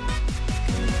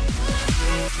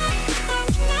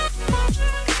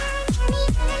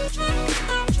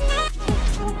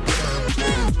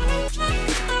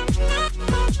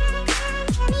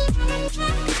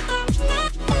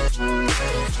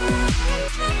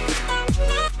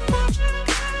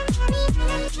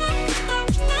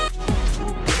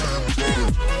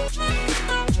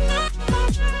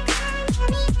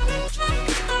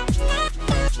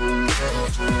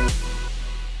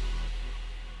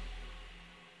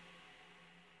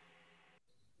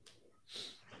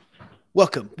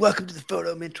 Welcome to the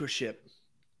Photo Mentorship.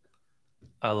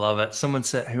 I love it. Someone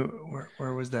said,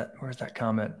 where was that? Where's that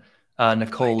comment?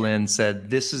 Nicole Lynn said,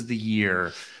 this is the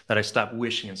year that I stop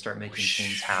wishing and start making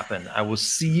things happen. I will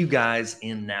see you guys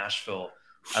in Nashville.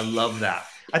 I love that.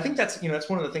 I think that's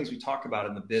one of the things we talk about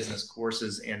in the business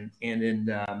courses and in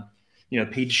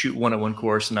Paid to Shoot 101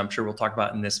 course, and I'm sure we'll talk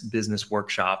about in this business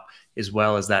workshop as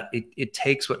well, is that it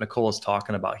takes what Nicole is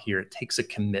talking about here. It takes a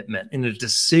commitment and a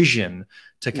decision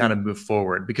to kind of move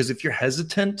forward. Because if you're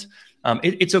hesitant,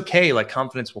 it's okay. Like,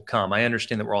 confidence will come. I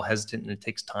understand that we're all hesitant and it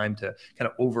takes time to kind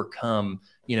of overcome,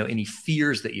 any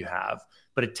fears that you have,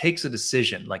 but it takes a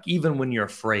decision. Like, even when you're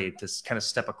afraid, to kind of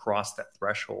step across that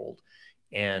threshold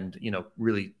and,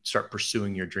 really start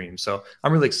pursuing your dreams. So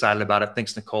I'm really excited about it.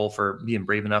 Thanks, Nicole, for being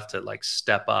brave enough to like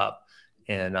step up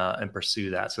and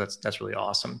pursue that. So that's really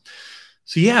awesome.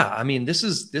 So yeah, I mean, this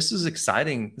is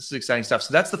exciting. This is exciting stuff.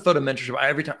 So that's the photo mentorship.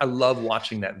 Every time I love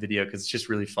watching that video because it's just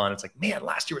really fun. It's like, man,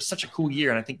 last year was such a cool year,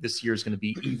 and I think this year is going to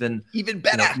be even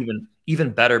better.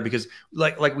 Even better, because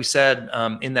like we said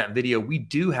in that video, we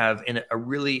do have a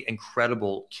really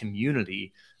incredible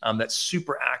community that's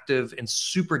super active and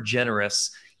super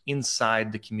generous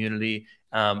inside the community.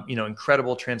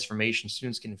 Incredible transformation.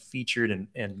 Students getting featured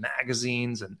in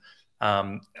magazines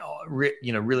and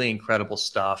really incredible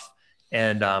stuff.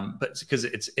 And but because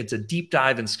it's a deep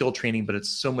dive in skill training, but it's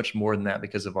so much more than that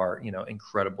because of our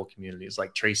incredible communities.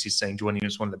 Like Tracy's saying, joining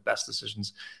is one of the best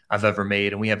decisions I've ever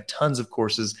made. And we have tons of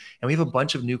courses, and we have a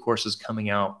bunch of new courses coming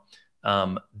out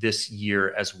this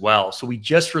year as well. So we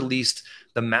just released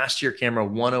the Master Your Camera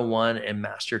 101 and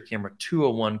Master Your Camera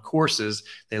 201 courses.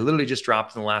 They literally just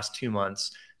dropped in the last 2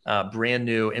 months. Brand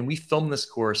new. And we filmed these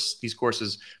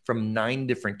courses from 9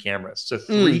 different cameras. So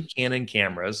 3 Canon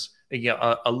cameras,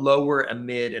 a lower, a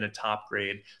mid, and a top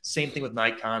grade. Same thing with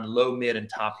Nikon, low, mid, and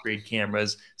top grade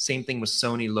cameras. Same thing with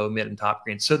Sony, low, mid, and top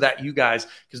grade. So that you guys,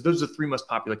 because those are the 3 most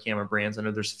popular camera brands. I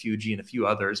know there's Fuji and a few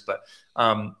others, but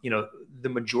the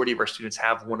majority of our students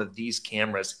have one of these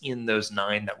cameras in those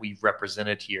 9 that we've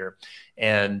represented here.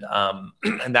 And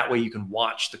that way you can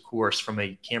watch the course from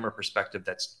a camera perspective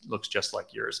that looks just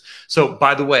like yours. So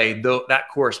by the way, that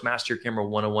course, Master Your Camera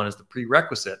 101, is the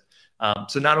prerequisite.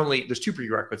 So not only there's 2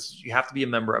 prerequisites, you have to be a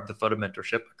member of the Photo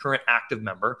Mentorship, a current active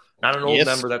member, not an old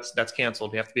member that's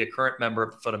canceled. You have to be a current member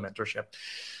of the Photo Mentorship.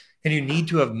 And you need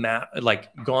to have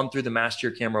gone through the Master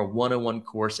Your Camera 101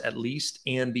 course at least,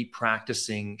 and be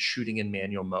practicing shooting in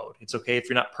manual mode. It's okay if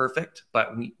you're not perfect,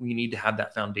 but we need to have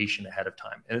that foundation ahead of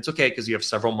time. And it's okay because you have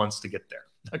several months to get there.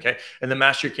 Okay. And the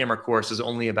Master Your Camera course is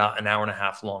only about an hour and a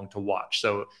half long to watch.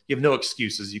 So you have no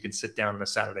excuses. You can sit down on a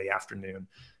Saturday afternoon,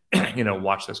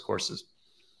 watch those courses.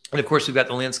 And of course, we've got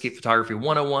the Landscape Photography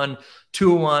 101,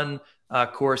 201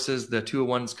 courses. The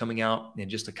 201 is coming out in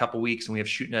just a couple weeks, and we have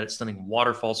Shooting at Stunning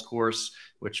Waterfalls course,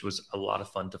 which was a lot of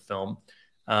fun to film.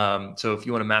 So if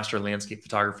you want to master landscape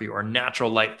photography or natural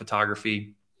light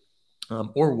photography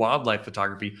or wildlife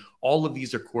photography, all of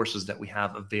these are courses that we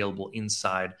have available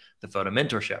inside the Photo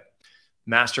Mentorship.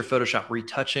 Master Photoshop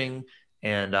Retouching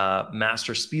and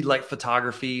Master Speedlight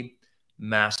Photography,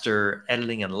 Master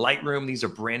Editing in Lightroom. These are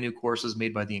brand new courses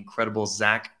made by the incredible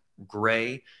Zach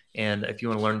Gray. And if you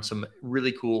want to learn some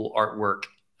really cool artwork,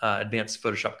 advanced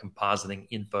Photoshop compositing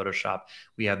in Photoshop,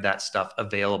 we have that stuff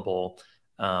available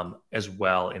as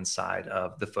well inside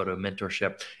of the Photo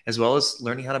Mentorship, as well as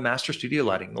learning how to master studio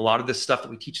lighting. A lot of this stuff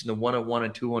that we teach in the 101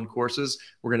 and 201 courses,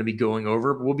 we're going to be going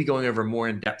over. We'll be going over more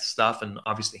in-depth stuff and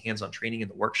obviously hands-on training in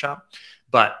the workshop.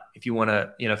 But if you want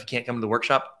to, if you can't come to the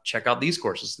workshop, check out these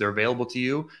courses. They're available to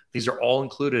you. These are all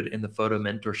included in the Photo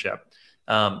Mentorship.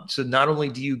 So not only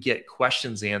do you get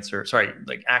questions answered,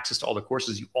 access to all the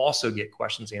courses, you also get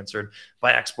questions answered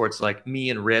by experts like me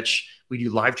and Rich. We do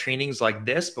live trainings like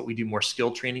this, but we do more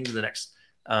skill trainings the next.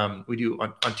 We do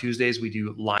on Tuesdays, we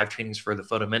do live trainings for the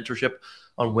Photo Mentorship.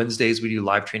 On Wednesdays, we do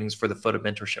live trainings for the Photo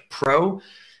Mentorship Pro,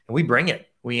 and we bring it.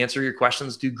 We answer your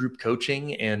questions, do group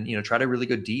coaching, and try to really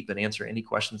go deep and answer any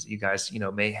questions that you guys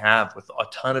may have, with a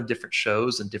ton of different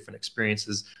shows and different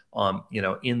experiences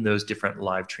in those different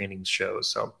live training shows.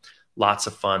 So lots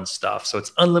of fun stuff. So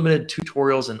it's unlimited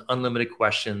tutorials and unlimited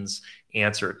questions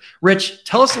answered. Rich,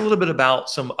 tell us a little bit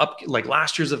about some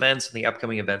last year's events and the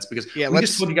upcoming events, because we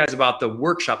just told you guys about the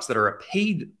workshops that are a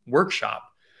paid workshop.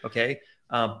 Okay.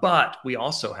 But we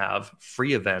also have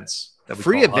free events.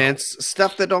 Free events,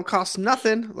 stuff that don't cost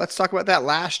nothing. Let's talk about that.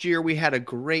 Last year, we had a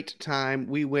great time.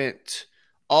 We went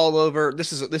all over.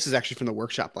 This is actually from the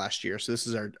workshop last year. So this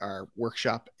is our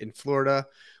workshop in Florida.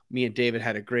 Me and David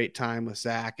had a great time with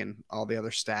Zach and all the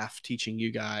other staff teaching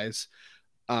you guys.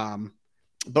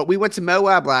 But we went to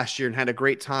Moab last year and had a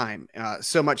great time.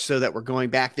 So much so that we're going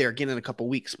back there again in a couple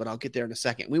weeks, but I'll get there in a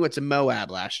second. We went to Moab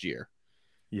last year.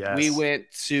 Yes. We went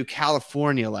to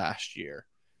California last year.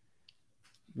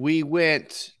 We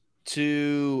went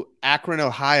to Akron,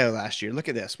 Ohio last year. Look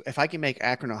at this. If I can make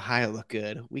Akron, Ohio look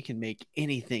good, we can make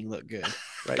anything look good,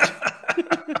 right?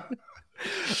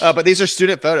 But these are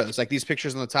student photos. Like these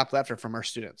pictures on the top left are from our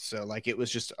students. So like it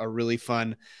was just a really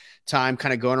fun time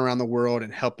kind of going around the world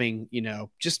and helping,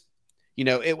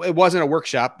 it wasn't a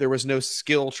workshop. There was no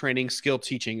skill training, skill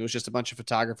teaching. It was just a bunch of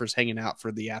photographers hanging out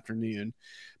for the afternoon.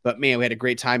 But man, we had a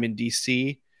great time in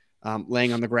DC,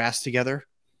 laying on the grass together.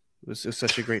 It was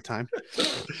such a great time.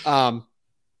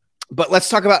 But let's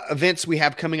talk about events we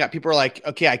have coming up. People are like,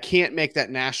 okay, I can't make that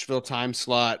Nashville time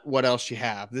slot. What else you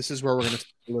have? This is where we're going to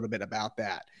talk a little bit about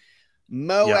that.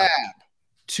 Moab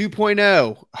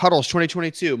 2.0, Huddles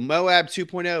 2022. Moab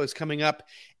 2.0 is coming up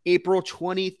April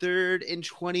 23rd and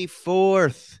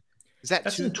 24th.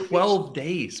 That's in 12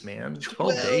 days, man.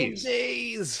 12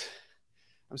 days.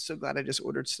 I'm so glad I just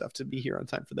ordered stuff to be here on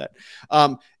time for that.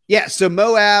 So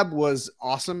Moab was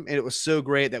awesome. And it was so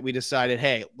great that we decided,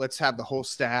 hey, let's have the whole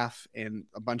staff and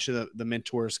a bunch of the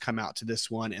mentors come out to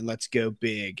this one and let's go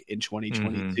big in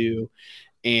 2022.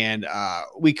 And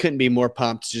we couldn't be more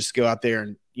pumped to just go out there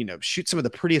and, shoot some of the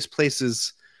prettiest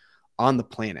places on the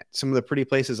planet. Some of the pretty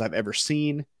places I've ever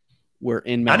seen were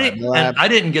in Moab. I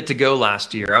didn't get to go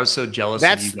last year. I was so jealous of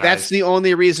you guys. That's the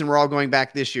only reason we're all going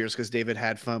back this year is because David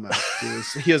had FOMO.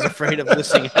 He was afraid of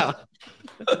missing out.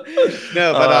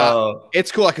 No, but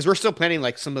it's cool because we're still planning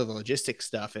like some of the logistics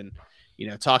stuff and,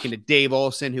 talking to Dave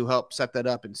Olson, who helped set that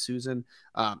up, and Susan,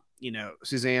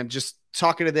 Suzanne, just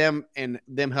talking to them and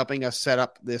them helping us set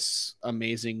up this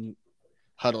amazing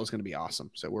huddle is going to be awesome.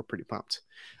 So we're pretty pumped.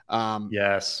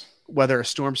 Yes. Whether a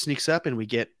storm sneaks up and we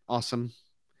get awesome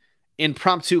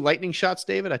impromptu lightning shots,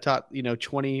 David, I taught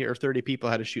 20 or 30 people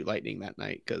how to shoot lightning that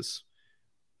night because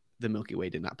the Milky Way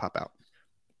did not pop out.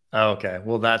 Okay,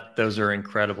 well those are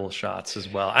incredible shots as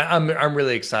well. I'm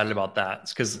really excited about that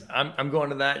because I'm going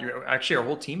to that. Actually, our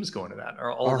whole team is going to that.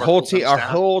 Our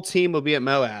whole team will be at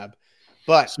Moab.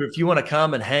 But so if you want to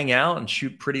come and hang out and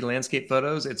shoot pretty landscape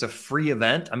photos, it's a free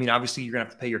event. I mean, obviously you're gonna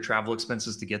have to pay your travel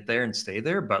expenses to get there and stay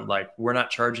there, but like we're not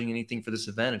charging anything for this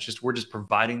event. It's just we're just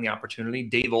providing the opportunity.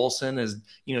 Dave Olson is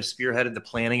spearheaded the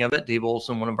planning of it. Dave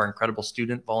Olson, one of our incredible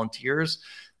student volunteers,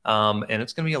 and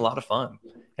it's gonna be a lot of fun.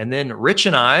 And then Rich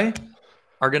and I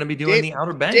are going to be doing the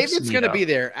Outer Banks. David's going to be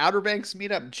there. Outer Banks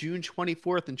meetup June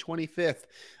 24th and 25th.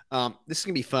 This is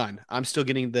going to be fun. I'm still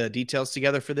getting the details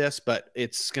together for this, but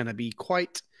it's going to be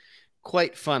quite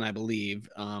fun, I believe.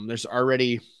 There's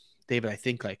already, David, I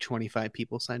think like 25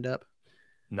 people signed up.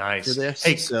 Nice. For this.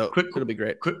 Hey, so it'll be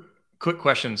great. Quick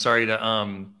question. Sorry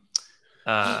to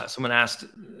someone asked,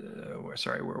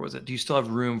 where was it? Do you still have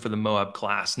room for the Moab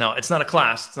class? Now, it's not a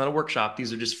class. It's not a workshop.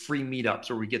 These are just free meetups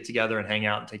where we get together and hang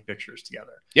out and take pictures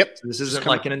together. Yep. So this isn't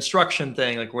like an instruction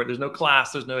thing, like where there's no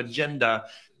class, there's no agenda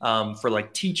for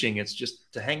like teaching. It's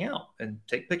just to hang out and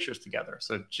take pictures together.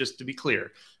 So just to be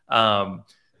clear.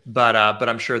 But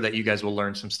I'm sure that you guys will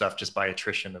learn some stuff just by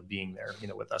attrition of being there,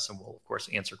 with us. And we'll of course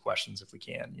answer questions if we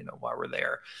can, while we're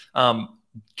there.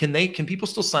 Can people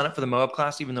still sign up for the Moab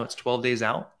class, even though it's 12 days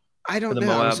out? I don't know.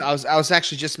 I was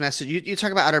actually just messaging you.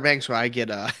 Talk about Outer Banks where I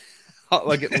get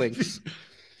I'll get links.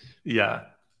 Yeah,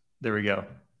 there we go.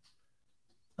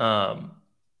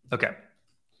 Okay.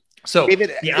 So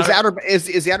David,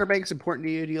 is the Outer Banks important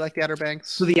to you? Do you like the Outer Banks?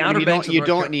 So the Outer Banks, you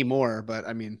don't anymore, but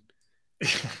I mean,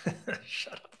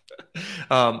 shut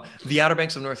up. The Outer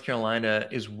Banks of North Carolina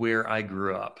is where I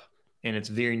grew up, and it's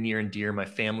very near and dear. My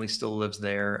family still lives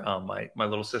there. My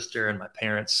little sister and my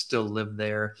parents still live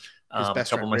there. His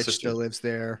best friend Rich still lives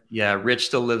there. Yeah, Rich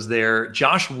still lives there.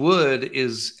 Josh Wood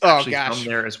is actually from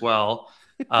there as well.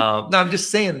 No, I'm just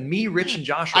saying, me, Rich, and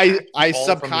Josh. I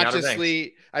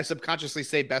subconsciously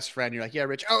say best friend. You're like, yeah,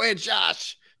 Rich. Oh, and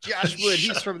Josh Wood,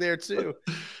 he's from there too.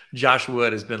 Josh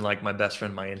Wood has been like my best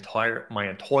friend my entire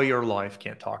life.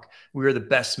 Can't talk. We were the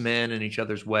best men in each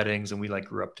other's weddings, and we like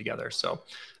grew up together. So,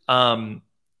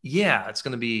 it's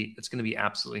gonna be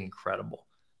absolutely incredible.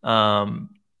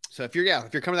 So if you're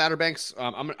coming to Outer Banks,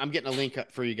 I'm getting a link up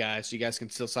for you guys, so you guys can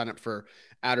still sign up for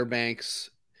Outer Banks.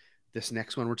 This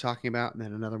next one we're talking about, and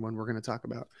then another one we're going to talk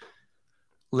about.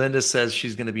 Linda says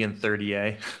she's going to be in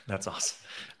 30A. That's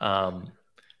awesome.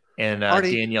 And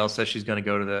Danielle says she's going to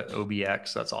go to the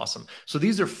OBX. That's awesome. So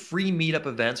these are free meetup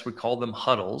events. We call them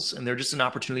huddles, and they're just an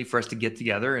opportunity for us to get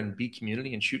together and be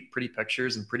community and shoot pretty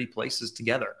pictures in pretty places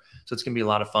together. So it's going to be a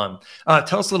lot of fun.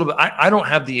 Tell us a little bit. I don't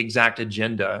have the exact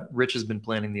agenda. Rich has been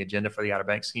planning the agenda for the Outer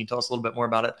Banks. Can you tell us a little bit more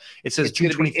about it? It says June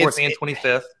 24th and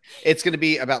 25th. It's going to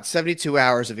be about 72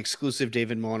 hours of exclusive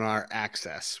David Molnar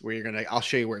access where I'll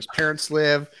show you where his parents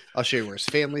live. I'll show you where his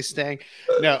family's staying.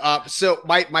 No. So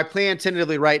my plan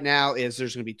tentatively right now is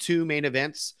there's going to be two main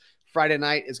events. Friday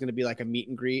night is going to be like a meet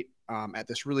and greet at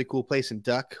this really cool place in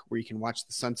Duck where you can watch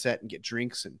the sunset and get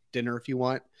drinks and dinner if you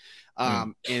want.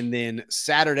 And then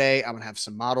Saturday, I'm going to have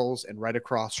some models, and right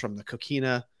across from the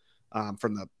Coquina,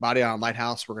 from the Body Island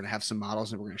Lighthouse, we're going to have some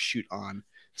models, and we're going to shoot on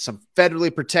some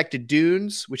federally protected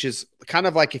dunes, which is kind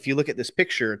of like, if you look at this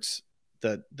picture, it's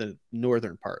the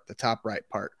northern part, the top right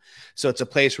part. So it's a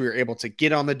place where you're able to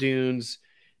get on the dunes.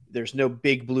 There's no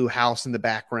big blue house in the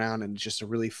background, and it's just a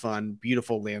really fun,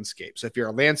 beautiful landscape. So if you're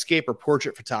a landscape or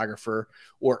portrait photographer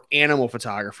or animal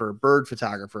photographer, bird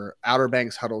photographer, Outer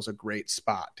Banks Huddle is a great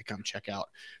spot to come check out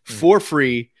for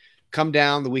free. Come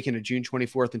down the weekend of June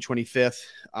 24th and 25th.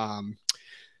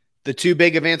 The two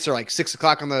big events are like 6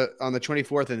 o'clock on the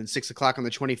 24th and then 6 o'clock on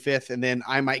the 25th. And then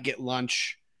I might get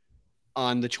lunch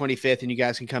on the 25th, and you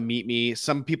guys can come meet me.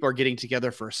 Some people are getting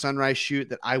together for a sunrise shoot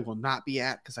that I will not be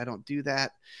at because I don't do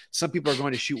that. Some people are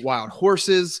going to shoot wild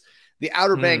horses. The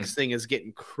Outer Banks thing is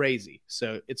getting crazy,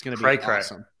 so it's going to be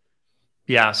awesome.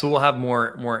 Yeah, so we'll have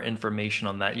more information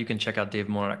on that. You can check out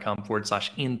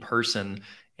davidmullen.com/in-person,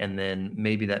 and then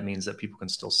maybe that means that people can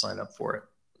still sign up for it.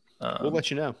 We'll let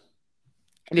you know.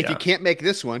 And if you can't make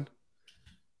this one,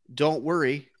 don't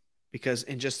worry, because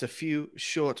in just a few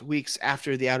short weeks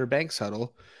after the Outer Banks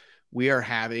Huddle, we are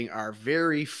having our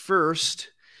very first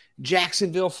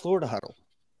Jacksonville, Florida Huddle.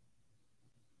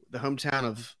 The hometown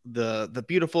of the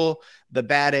beautiful, the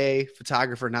Bad A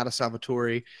photographer, Nada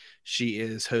Salvatore. She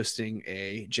is hosting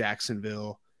a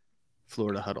Jacksonville,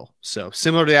 Florida Huddle. So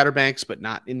similar to the Outer Banks, but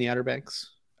not in the Outer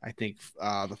Banks. I think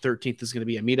the 13th is going to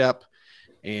be a meetup,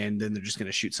 and then they're just going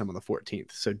to shoot some on the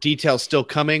 14th. So details still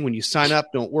coming. When you sign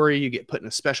up, don't worry. You get put in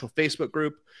a special Facebook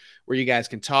group where you guys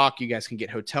can talk. You guys can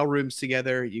get hotel rooms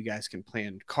together. You guys can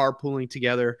plan carpooling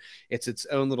together. It's its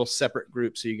own little separate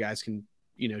group, so you guys can,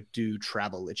 do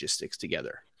travel logistics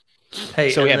together. Hey,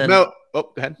 so we have go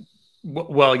ahead.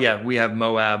 Well, yeah, we have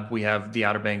Moab, we have the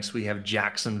Outer Banks, we have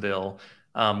Jacksonville.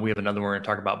 We have another one we're going to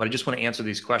talk about, but I just want to answer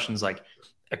these questions. Like,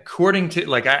 according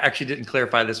to, I actually didn't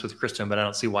clarify this with Kristen, but I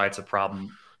don't see why it's a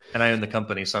problem. And I own the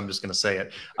company, so I'm just going to say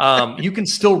it. You can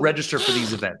still register for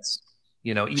these events.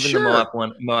 Even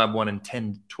the Moab one in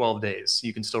 10, 12 days,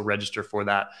 you can still register for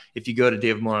that. If you go to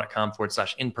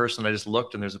davidmullen.com/in-person, I just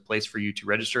looked, and there's a place for you to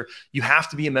register. You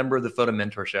have to be a member of the Photo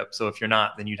Mentorship. So if you're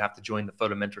not, then you'd have to join the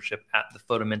Photo Mentorship at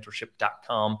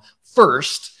thephotomentorship.com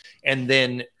first. And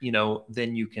then,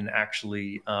 then you can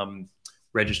actually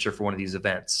register for one of these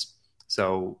events.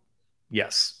 So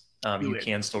yes, you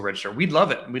can still register. We'd love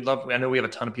it. I know we have a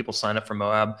ton of people sign up for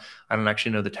Moab. I don't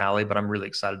actually know the tally, but I'm really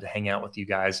excited to hang out with you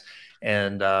guys.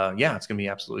 And it's going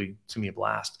to be a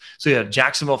blast. So yeah,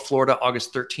 Jacksonville, Florida,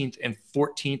 August 13th and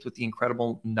 14th with the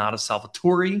incredible Nada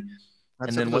Salvatore.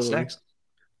 And then what's next?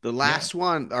 The last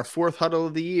one, our fourth huddle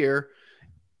of the year,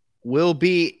 will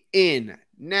be in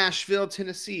Nashville,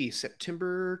 Tennessee,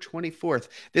 September 24th.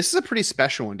 This is a pretty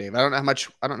special one, Dave. I don't know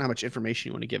how much information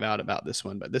you want to give out about this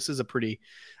one, but this is a pretty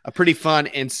fun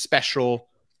and special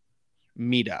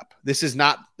meetup. This is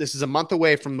a month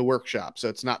away from the workshop, so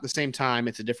it's not the same time.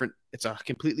 It's a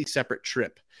completely separate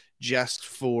trip just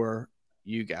for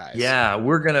you guys. Yeah,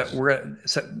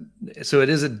 so it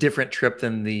is a different trip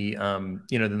than the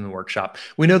than the workshop.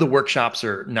 We know the workshops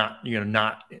are not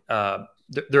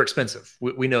they're expensive.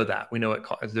 We know that. We know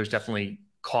there's definitely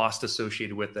cost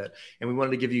associated with it. And we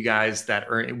wanted to give you guys that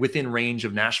are within range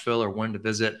of Nashville or wanting to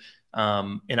visit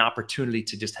an opportunity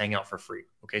to just hang out for free.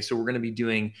 Okay. So we're going to be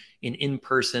doing an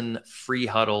in-person free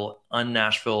huddle on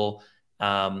Nashville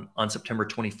on September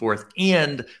 24th.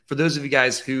 And for those of you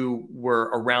guys who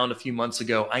were around a few months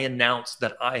ago, I announced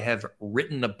that I have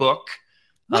written a book.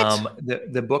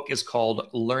 The book is called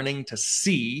Learning to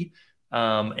See.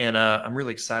 And I'm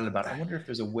really excited about it. I wonder if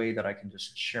there's a way that I can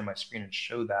just share my screen and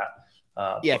show that.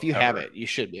 If you have it, you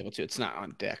should be able to. It's not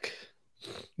on deck.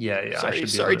 Yeah.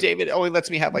 Sorry, David. It only lets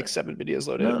me have like 7 videos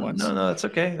loaded at once. No, that's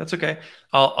okay. That's okay.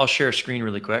 I'll share a screen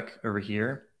really quick over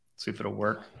here. See if it'll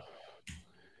work.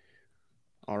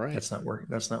 All right. That's not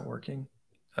working.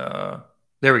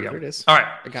 There we go. There it is. All right.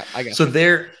 I got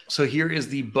So here is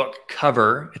the book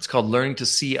cover. It's called Learning to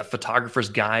See: A Photographer's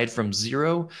Guide from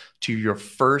Zero to Your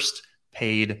First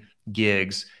Paid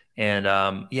Gigs. And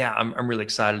I'm really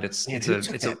excited.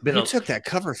 Who took that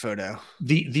cover photo?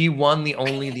 The one, the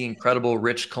only, the incredible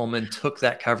Rich Coleman took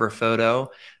that cover photo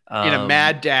in a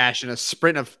mad dash, in a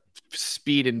sprint of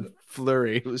speed and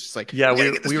flurry. It was just like,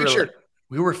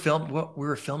 we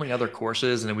were filming other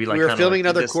courses, and we were filming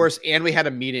another course, and we had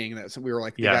a meeting that we were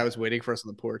like, the guy was waiting for us on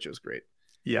the porch. It was great.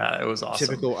 Yeah, it was awesome.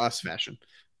 Typical us fashion.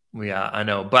 Yeah, I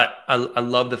know. But I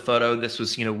love the photo. This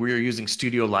was, we were using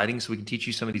studio lighting, so we can teach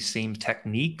you some of these same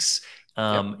techniques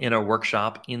in our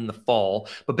workshop in the fall.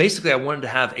 But basically, I wanted to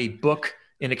have a book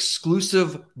an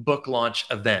exclusive book launch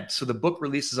event. So the book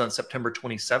releases on September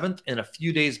 27th, and a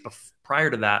few days prior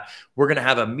to that, we're going to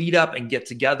have a meetup and get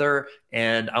together.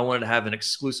 And I wanted to have an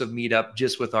exclusive meetup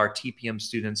just with our TPM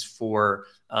students for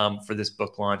this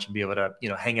book launch and be able to,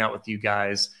 hang out with you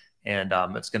guys. And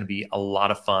it's going to be a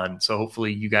lot of fun. So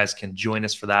hopefully you guys can join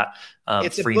us for that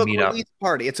it's free a book meetup. Release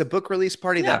party. It's a book release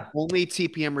party that only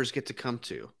TPMers get to come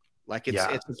to. Like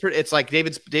it's like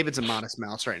David's a modest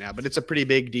mouse right now, but it's a pretty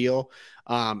big deal.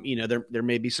 There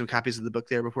may be some copies of the book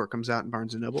there before it comes out in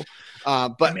Barnes and Noble.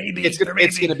 But it's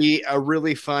going to be a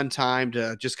really fun time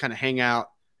to just kind of hang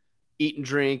out, eat and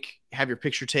drink, have your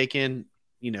picture taken,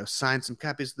 sign some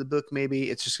copies of the book. Maybe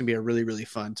it's just going to be a really, really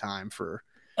fun time for.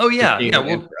 Oh yeah.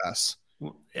 For us.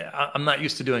 Yeah, I'm not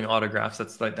used to doing autographs.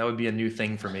 That would be a new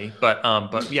thing for me. But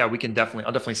yeah, I'll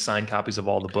definitely sign copies of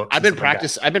all the books. I've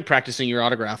been practicing your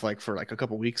autograph for a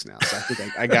couple weeks now. So I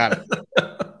think I got it.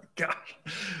 Gosh.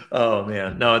 Oh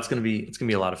man. No, it's gonna be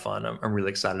a lot of fun. I'm really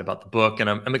excited about the book, and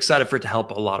I'm excited for it to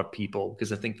help a lot of people,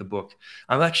 because I think the book,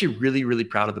 I'm actually really, really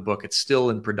proud of the book. It's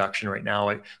still in production right now.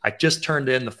 I just turned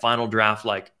in the final draft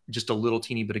just a little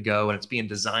teeny bit ago, and it's being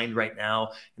designed right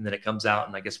now, and then it comes out,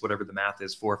 and I guess whatever the math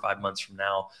is, 4 or 5 months from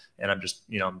now. And I'm just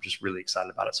really excited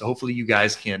about it. So hopefully you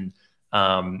guys can,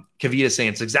 Kavita saying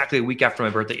it's exactly a week after my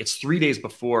birthday. It's 3 days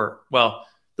before,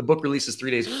 the book releases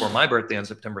 3 days before my birthday on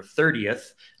September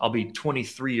 30th. I'll be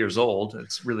 23 years old.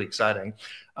 It's really exciting.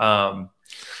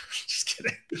 Just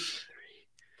kidding.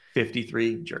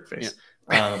 53, jerk face.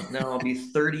 Yeah. Now I'll be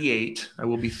 38. I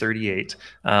will be 38,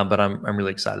 but I'm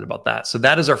really excited about that. So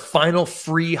that is our final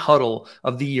free huddle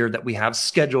of the year that we have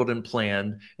scheduled and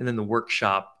planned, and then the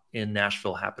workshop in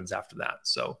Nashville happens after that.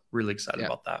 So really excited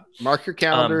about that. Mark your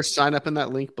calendar, sign up in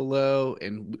that link below,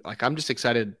 and I'm just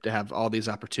excited to have all these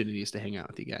opportunities to hang out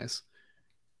with you guys.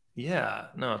 Yeah,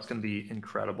 no, it's going to be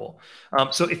incredible.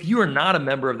 So if you are not a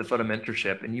member of the Photo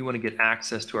Mentorship and you want to get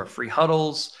access to our free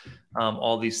huddles,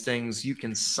 all these things, you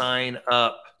can sign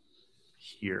up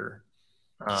here.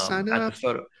 Sign up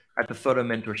at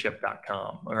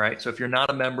thephotomentorship.com. All right. So if you're not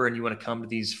a member and you want to come to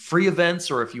these free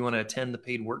events, or if you want to attend the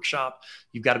paid workshop,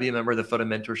 you've got to be a member of the Photo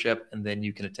Mentorship, and then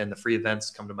you can attend the free events,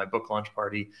 come to my book launch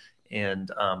party,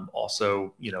 and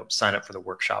also, sign up for the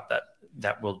workshop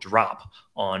that will drop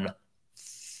on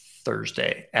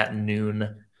Thursday at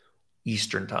noon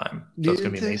Eastern time. So it's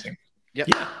going to be amazing. Yep.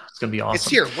 Yeah, it's going to be awesome. It's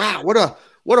here. Wow. What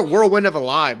a whirlwind of a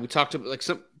live. We talked about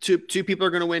two people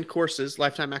are going to win courses,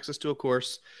 lifetime access to a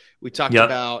course. We talked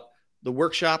about the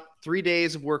workshop, 3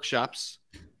 days of workshops.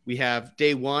 We have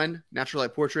day 1, natural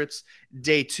light portraits,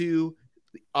 day 2,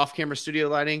 off-camera studio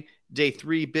lighting, day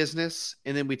 3, business.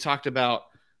 And then we talked about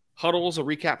huddles, a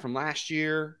recap from last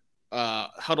year,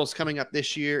 huddles coming up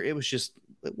this year. It was just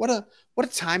what a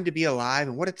time to be alive,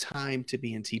 and what a time to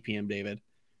be in TPM, David.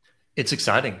 It's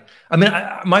exciting. I mean,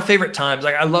 my favorite times,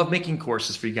 I love making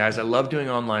courses for you guys. I love doing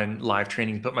online live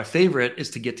training, but my favorite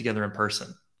is to get together in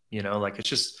person. It's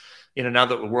just, now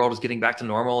that the world is getting back to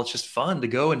normal, it's just fun to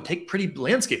go and take pretty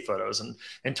landscape photos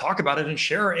and talk about it and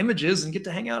share our images and get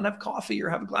to hang out and have coffee or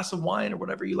have a glass of wine or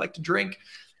whatever you like to drink.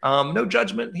 No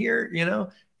judgment here,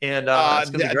 and it's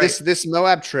gonna be great. This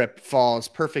Moab trip falls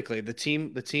perfectly. The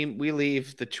team, we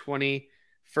leave the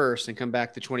 21st and come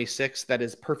back the 26th. That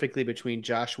is perfectly between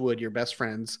Josh Wood, your best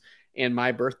friends, and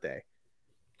my birthday.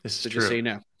 This is true. Just so you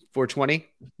know, 420.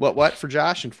 What for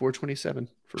Josh, and 427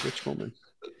 for Rich Coleman.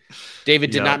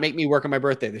 David did not make me work on my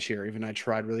birthday this year, even though I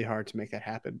tried really hard to make that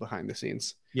happen behind the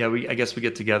scenes. Yeah, I guess we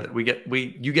get together.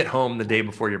 You get home the day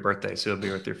before your birthday, so you'll be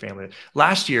with your family.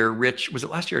 Last year, Rich, was it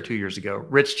last year or 2 years ago?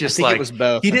 Rich just it was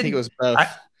both. I think it was both.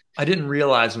 I didn't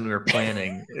realize when we were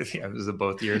planning. It was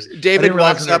both years. David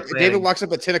walks up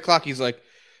at 10 o'clock. He's like,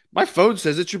 "My phone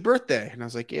says it's your birthday," and I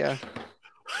was like, "Yeah."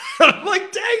 I'm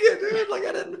like, dang it, dude.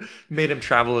 I didn't made him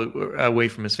travel away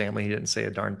from his family. He didn't say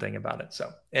a darn thing about it. So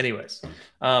anyways,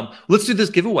 let's do this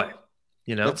giveaway.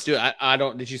 Let's do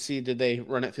it. Did they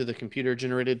run it through the computer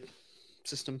generated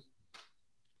system?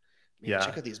 Man,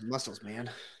 check out these muscles, man.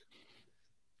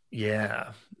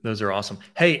 Yeah, those are awesome.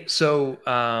 Hey, so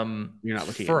you're not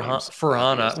looking for at names.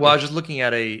 Farhana. Well, I was just looking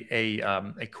at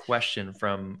a question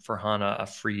from Farhana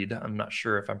Afrid. I'm not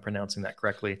sure if I'm pronouncing that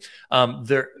correctly.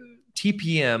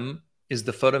 TPM is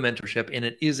the Photo Mentorship, and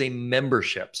it is a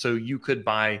membership. So you could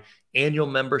buy annual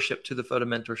membership to the Photo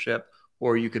Mentorship,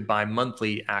 or you could buy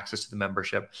monthly access to the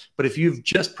membership. But if you've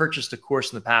just purchased a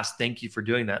course in the past, thank you for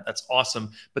doing that. That's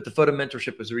awesome. But the Photo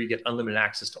Mentorship is where you get unlimited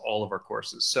access to all of our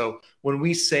courses. So when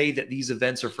we say that these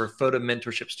events are for Photo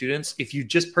Mentorship students, if you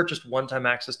just purchased one-time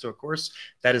access to a course,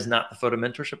 that is not the Photo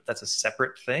Mentorship. That's a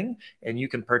separate thing. And you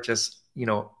can purchase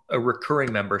a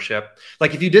recurring membership.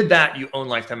 Like if you did that, you own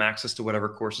lifetime access to whatever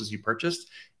courses you purchased.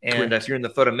 And Correct. if you're in the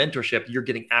photo mentorship, you're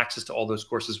getting access to all those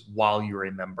courses while you're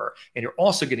a member. And you're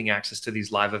also getting access to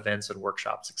these live events and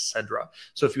workshops, etc.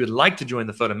 So if you would like to join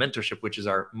the photo mentorship, which is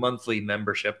our monthly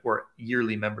membership or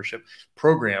yearly membership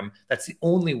program, that's the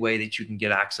only way that you can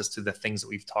get access to the things that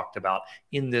we've talked about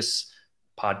in this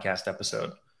podcast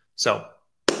episode. So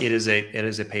it is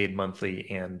a paid monthly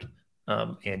and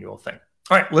annual thing.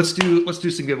 All right, let's do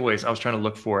some giveaways. I was trying to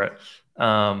look for it.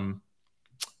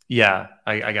 Yeah,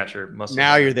 I got your muscle.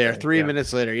 Now you're there. 3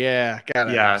 minutes later. Yeah, got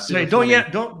it. Yeah. Hey, don't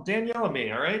yell at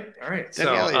me. All right.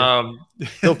 So,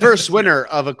 the first winner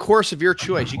of a course of your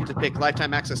choice, you get to pick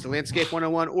lifetime access to Landscape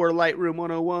 101 or Lightroom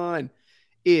 101,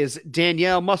 is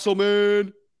Danielle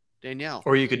Musselman. Danielle.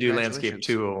 Or you could do Landscape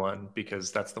 201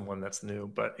 because that's the one that's new.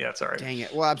 But yeah, it's all right. Dang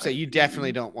it. Well, I'm saying you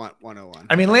definitely don't want 101.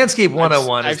 I mean, Landscape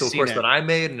 101 I've is the seen course it. that I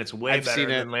made, and it's way I've better seen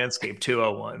than Landscape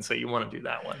 201. So you want to do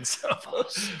that one. So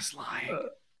He's lying.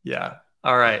 yeah.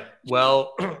 All right.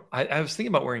 Well, I was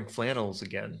thinking about wearing flannels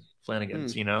again,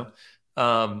 Flanagan's,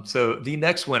 So the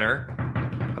next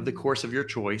winner of the course of your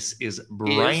choice is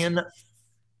Brian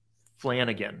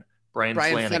Flanagan. Brian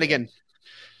Flanagan.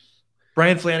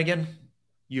 Brian Flanagan,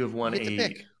 you have won you get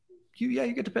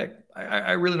to pick.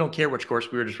 I really don't care which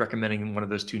course. We were just recommending one of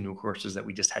those two new courses that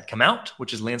we just had come out,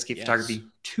 which is Landscape Photography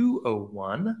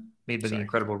 201, made by the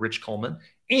incredible Rich Coleman,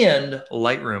 and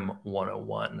Lightroom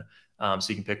 101. So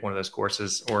you can pick one of those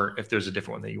courses, or if there's a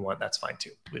different one that you want, that's fine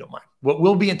too. We don't mind.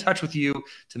 We'll be in touch with you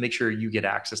to make sure you get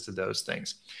access to those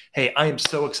things. Hey, I am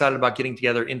so excited about getting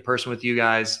together in person with you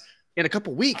guys in a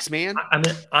couple weeks, man.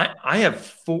 I have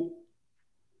four.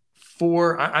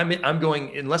 I'm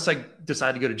going, unless I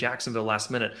decide to go to Jacksonville last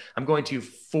minute, I'm going to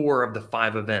 4 of the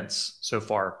 5 events so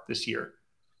far this year.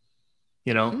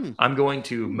 I'm going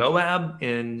to Moab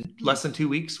in less than 2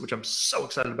 weeks, which I'm so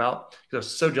excited about because I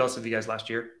was so jealous of you guys last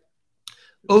year.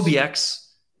 OBX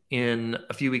in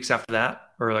a few weeks after that,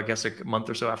 or I guess a month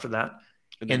or so after that.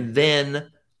 And then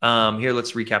here,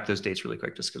 let's recap those dates really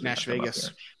quick, just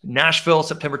because Nashville,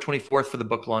 September 24th for the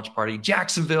book launch party.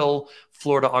 Jacksonville,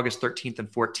 Florida, August 13th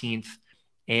and 14th.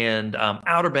 And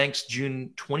Outer Banks,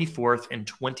 June 24th and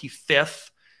 25th.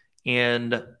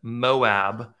 And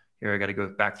Moab. Here, I got to go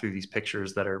back through these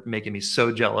pictures that are making me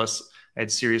so jealous. I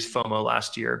had serious FOMO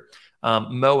last year.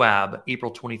 Moab,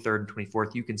 April 23rd and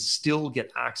 24th. You can still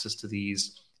get access to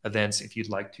these events if you'd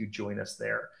like to join us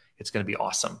there. It's going to be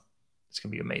awesome. It's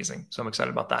going to be amazing. So I'm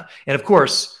excited about that. And of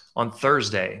course, on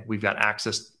Thursday, we've got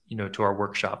access, to our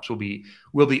workshops. We'll be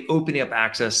opening up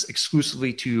access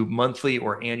exclusively to monthly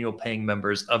or annual paying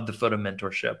members of the Photo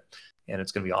Mentorship. And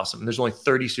it's going to be awesome. And there's only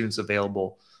 30 students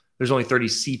available. There's only 30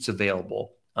 seats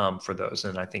available for those.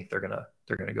 And I think they're going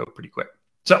to go pretty quick.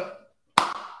 So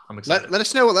I'm excited. Let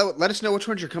us know which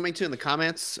ones you're coming to in the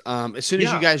comments. As soon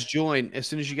as you guys join, as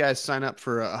soon as you guys sign up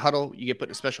for a huddle, you get put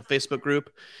in a special Facebook group.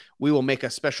 We will make a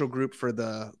special group for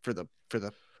the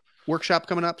workshop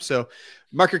coming up. So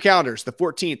mark your calendars, the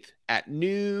 14th at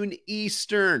noon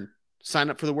Eastern.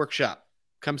 Sign up for the workshop.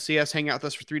 Come see us, hang out with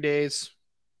us for 3 days.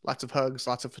 Lots of hugs,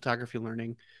 lots of photography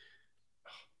learning,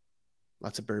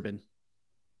 lots of bourbon.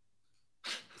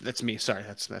 That's me. Sorry,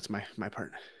 that's my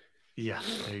part. Yeah,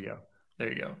 there you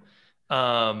go.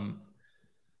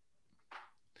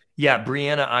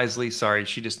 Brianna Isley, sorry,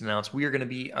 she just announced we are going to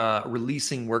be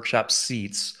releasing workshop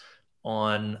seats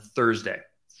on Thursday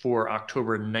for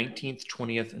October 19th,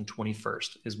 20th, and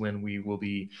 21st is when we will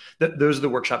be. Those are the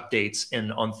workshop dates,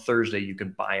 and on Thursday you can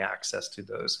buy access to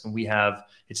those. And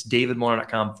it's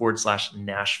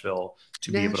davidmono.com/Nashville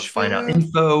to be able to find out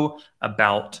info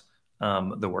about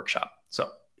the workshop. So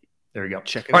there you go.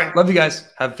 Check it out. All right, right, love you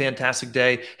guys. Have a fantastic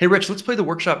day. Hey, Rich, let's play the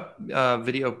workshop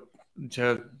video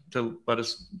to let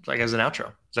us as an outro.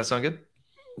 Does that sound good?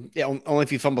 Yeah, only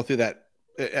if you fumble through that.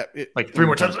 3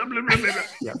 more times.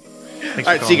 Yeah. All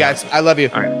right, see you guys. I love you.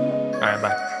 All right,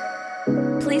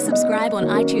 bye. Please subscribe on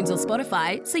iTunes or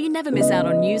Spotify so you never miss out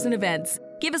on news and events.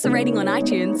 Give us a rating on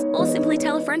iTunes or simply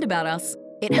tell a friend about us.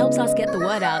 It helps us get the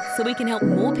word out so we can help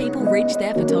more people reach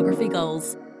their photography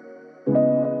goals.